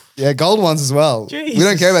 Whew. Yeah, gold ones as well. We don't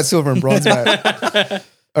Jesus. care about silver and bronze, mate.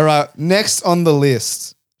 All right, next on the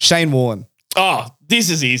list, Shane Warne. oh, this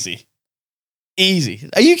is easy. Easy.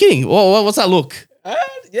 Are you kidding? What's that look?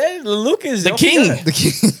 Yeah, the look is The off you king. go. The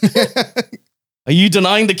king. Are you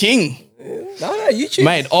denying the king? No, you choose.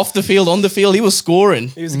 Mate, off the field, on the field, he was scoring.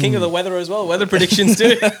 He was the king of the weather as well. Weather predictions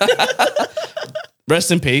too.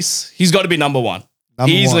 Rest in peace. He's got to be number 1.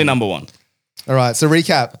 Number Easily one. number 1. All right, so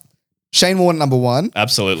recap. Shane Warne, number 1.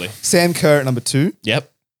 Absolutely. Sam Kerr at number 2.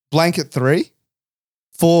 Yep. Blank at 3.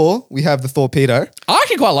 4, we have the Torpedo. I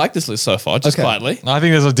actually quite like this list so far, just Okay. quietly. I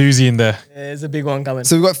think there's a doozy in there. There's a big one coming.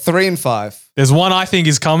 So we've got 3 and 5. There's one I think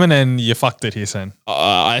is coming, and you fucked it here, Sen.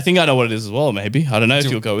 I think I know what it is as well, maybe. I don't know if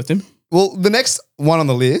you'll go with him. Well, the next one on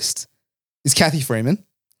the list is Kathy Freeman.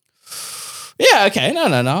 Yeah, okay.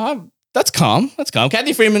 No. That's calm.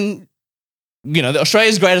 Kathy Freeman, you know,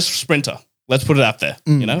 Australia's greatest sprinter. Let's put it out there.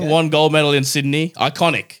 You know, won gold medal in Sydney.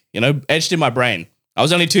 Iconic. You know, etched in my brain. I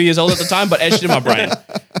was only 2 years old at the time, but etched in my brain.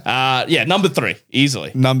 Yeah, number 3,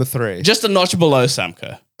 easily. Number 3. Just a notch below Sam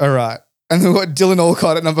Kerr. All right. And then we've got Dylan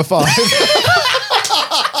Alcott at number 5.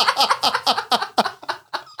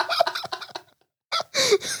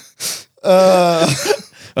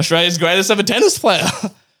 Australia's greatest ever tennis player.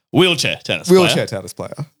 Wheelchair tennis Wheelchair player. tennis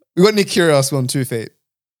player. We've got Nick Kyrgios on 2 feet.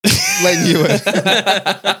 Leighton Hewitt.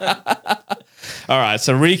 All right,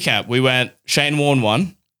 so recap. We went Shane Warne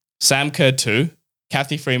 1, Sam Kerr 2,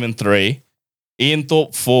 Kathy Freeman 3, Ian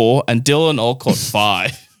Thorpe 4, and Dylan Alcott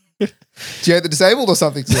 5. Do you hate the disabled or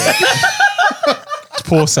something today? It's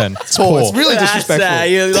poor, Sen. It's Poor. poor. It's really disrespectful.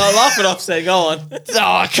 You're laughing off, Sen. Go on.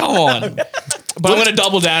 Oh, come on. But I'm going to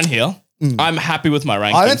double down here. I'm happy with my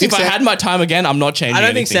I don't rankings. think If I Sam- had my time again, I'm not changing I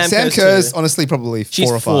don't think anything. Sam Sam Kerr's Kerr's honestly probably 4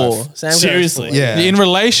 She's or 4. 5. Sam Kerr's Seriously. 4. Yeah. In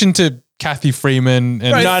relation to Kathy Freeman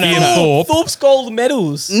and Bro, Ian Thorpe, Thorpe's gold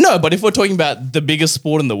medals. No, but if we're talking about the biggest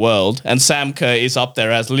sport in the world, and Sam Kerr is up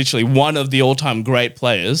there as literally one of the all-time great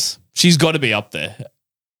players, she's got to be up there.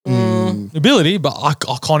 ability, but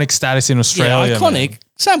iconic status in Australia. Yeah, iconic. man.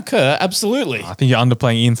 Sam Kerr, absolutely. I think you're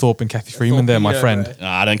underplaying Ian Thorpe and Kathy Freeman there, my Torpedo, friend. bro.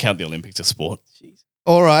 Nah, I don't count the Olympics as sport.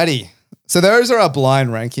 Alrighty. So those are our blind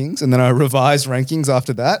rankings and then our revised rankings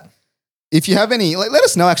after that. If you have any, let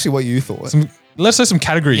us know actually what you thought. Let's do some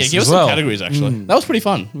categories Yeah, give us as well. some categories, actually. That was pretty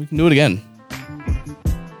fun. We can do it again.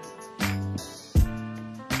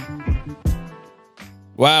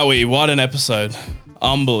 Wowee, what an episode.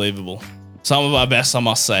 Unbelievable. Some of our best, I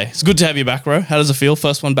must say. It's good to have you back, bro. How does it feel?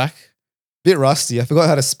 First one back? Bit rusty. I forgot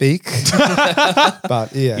how to speak.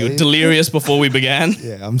 But yeah. You were delirious before we began.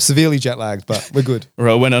 Yeah, I'm severely jet lagged, but we're good.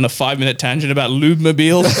 Ro went on a 5-minute tangent about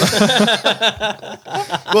Lube-mobile.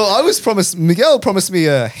 Well, Miguel promised me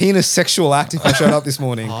a heinous sexual act if I showed up this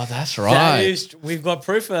morning. Oh, that's That right. is, we've got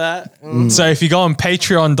proof of that. So if you go on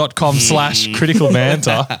patreon.com/critical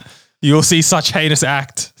banter, you'll see such heinous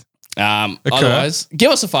act. Otherwise, give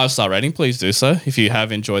us a 5-star rating. Please do so if you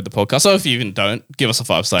have enjoyed the podcast. Or if you even don't, give us a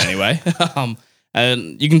 5-star anyway.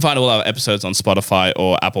 And you can find all our episodes on Spotify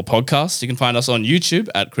or Apple Podcasts. You can find us on YouTube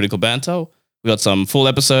at Critical Banter. We got some full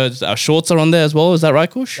episodes. Our shorts are on there as well. Is that right,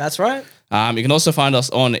 Kush? That's right. You can also find us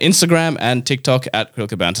on Instagram and TikTok at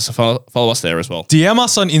Critical Banter. So follow us there as well. DM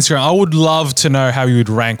us on Instagram. I would love to know how you would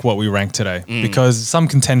rank what we ranked today because some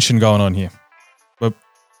contention going on here. But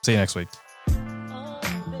see you next week.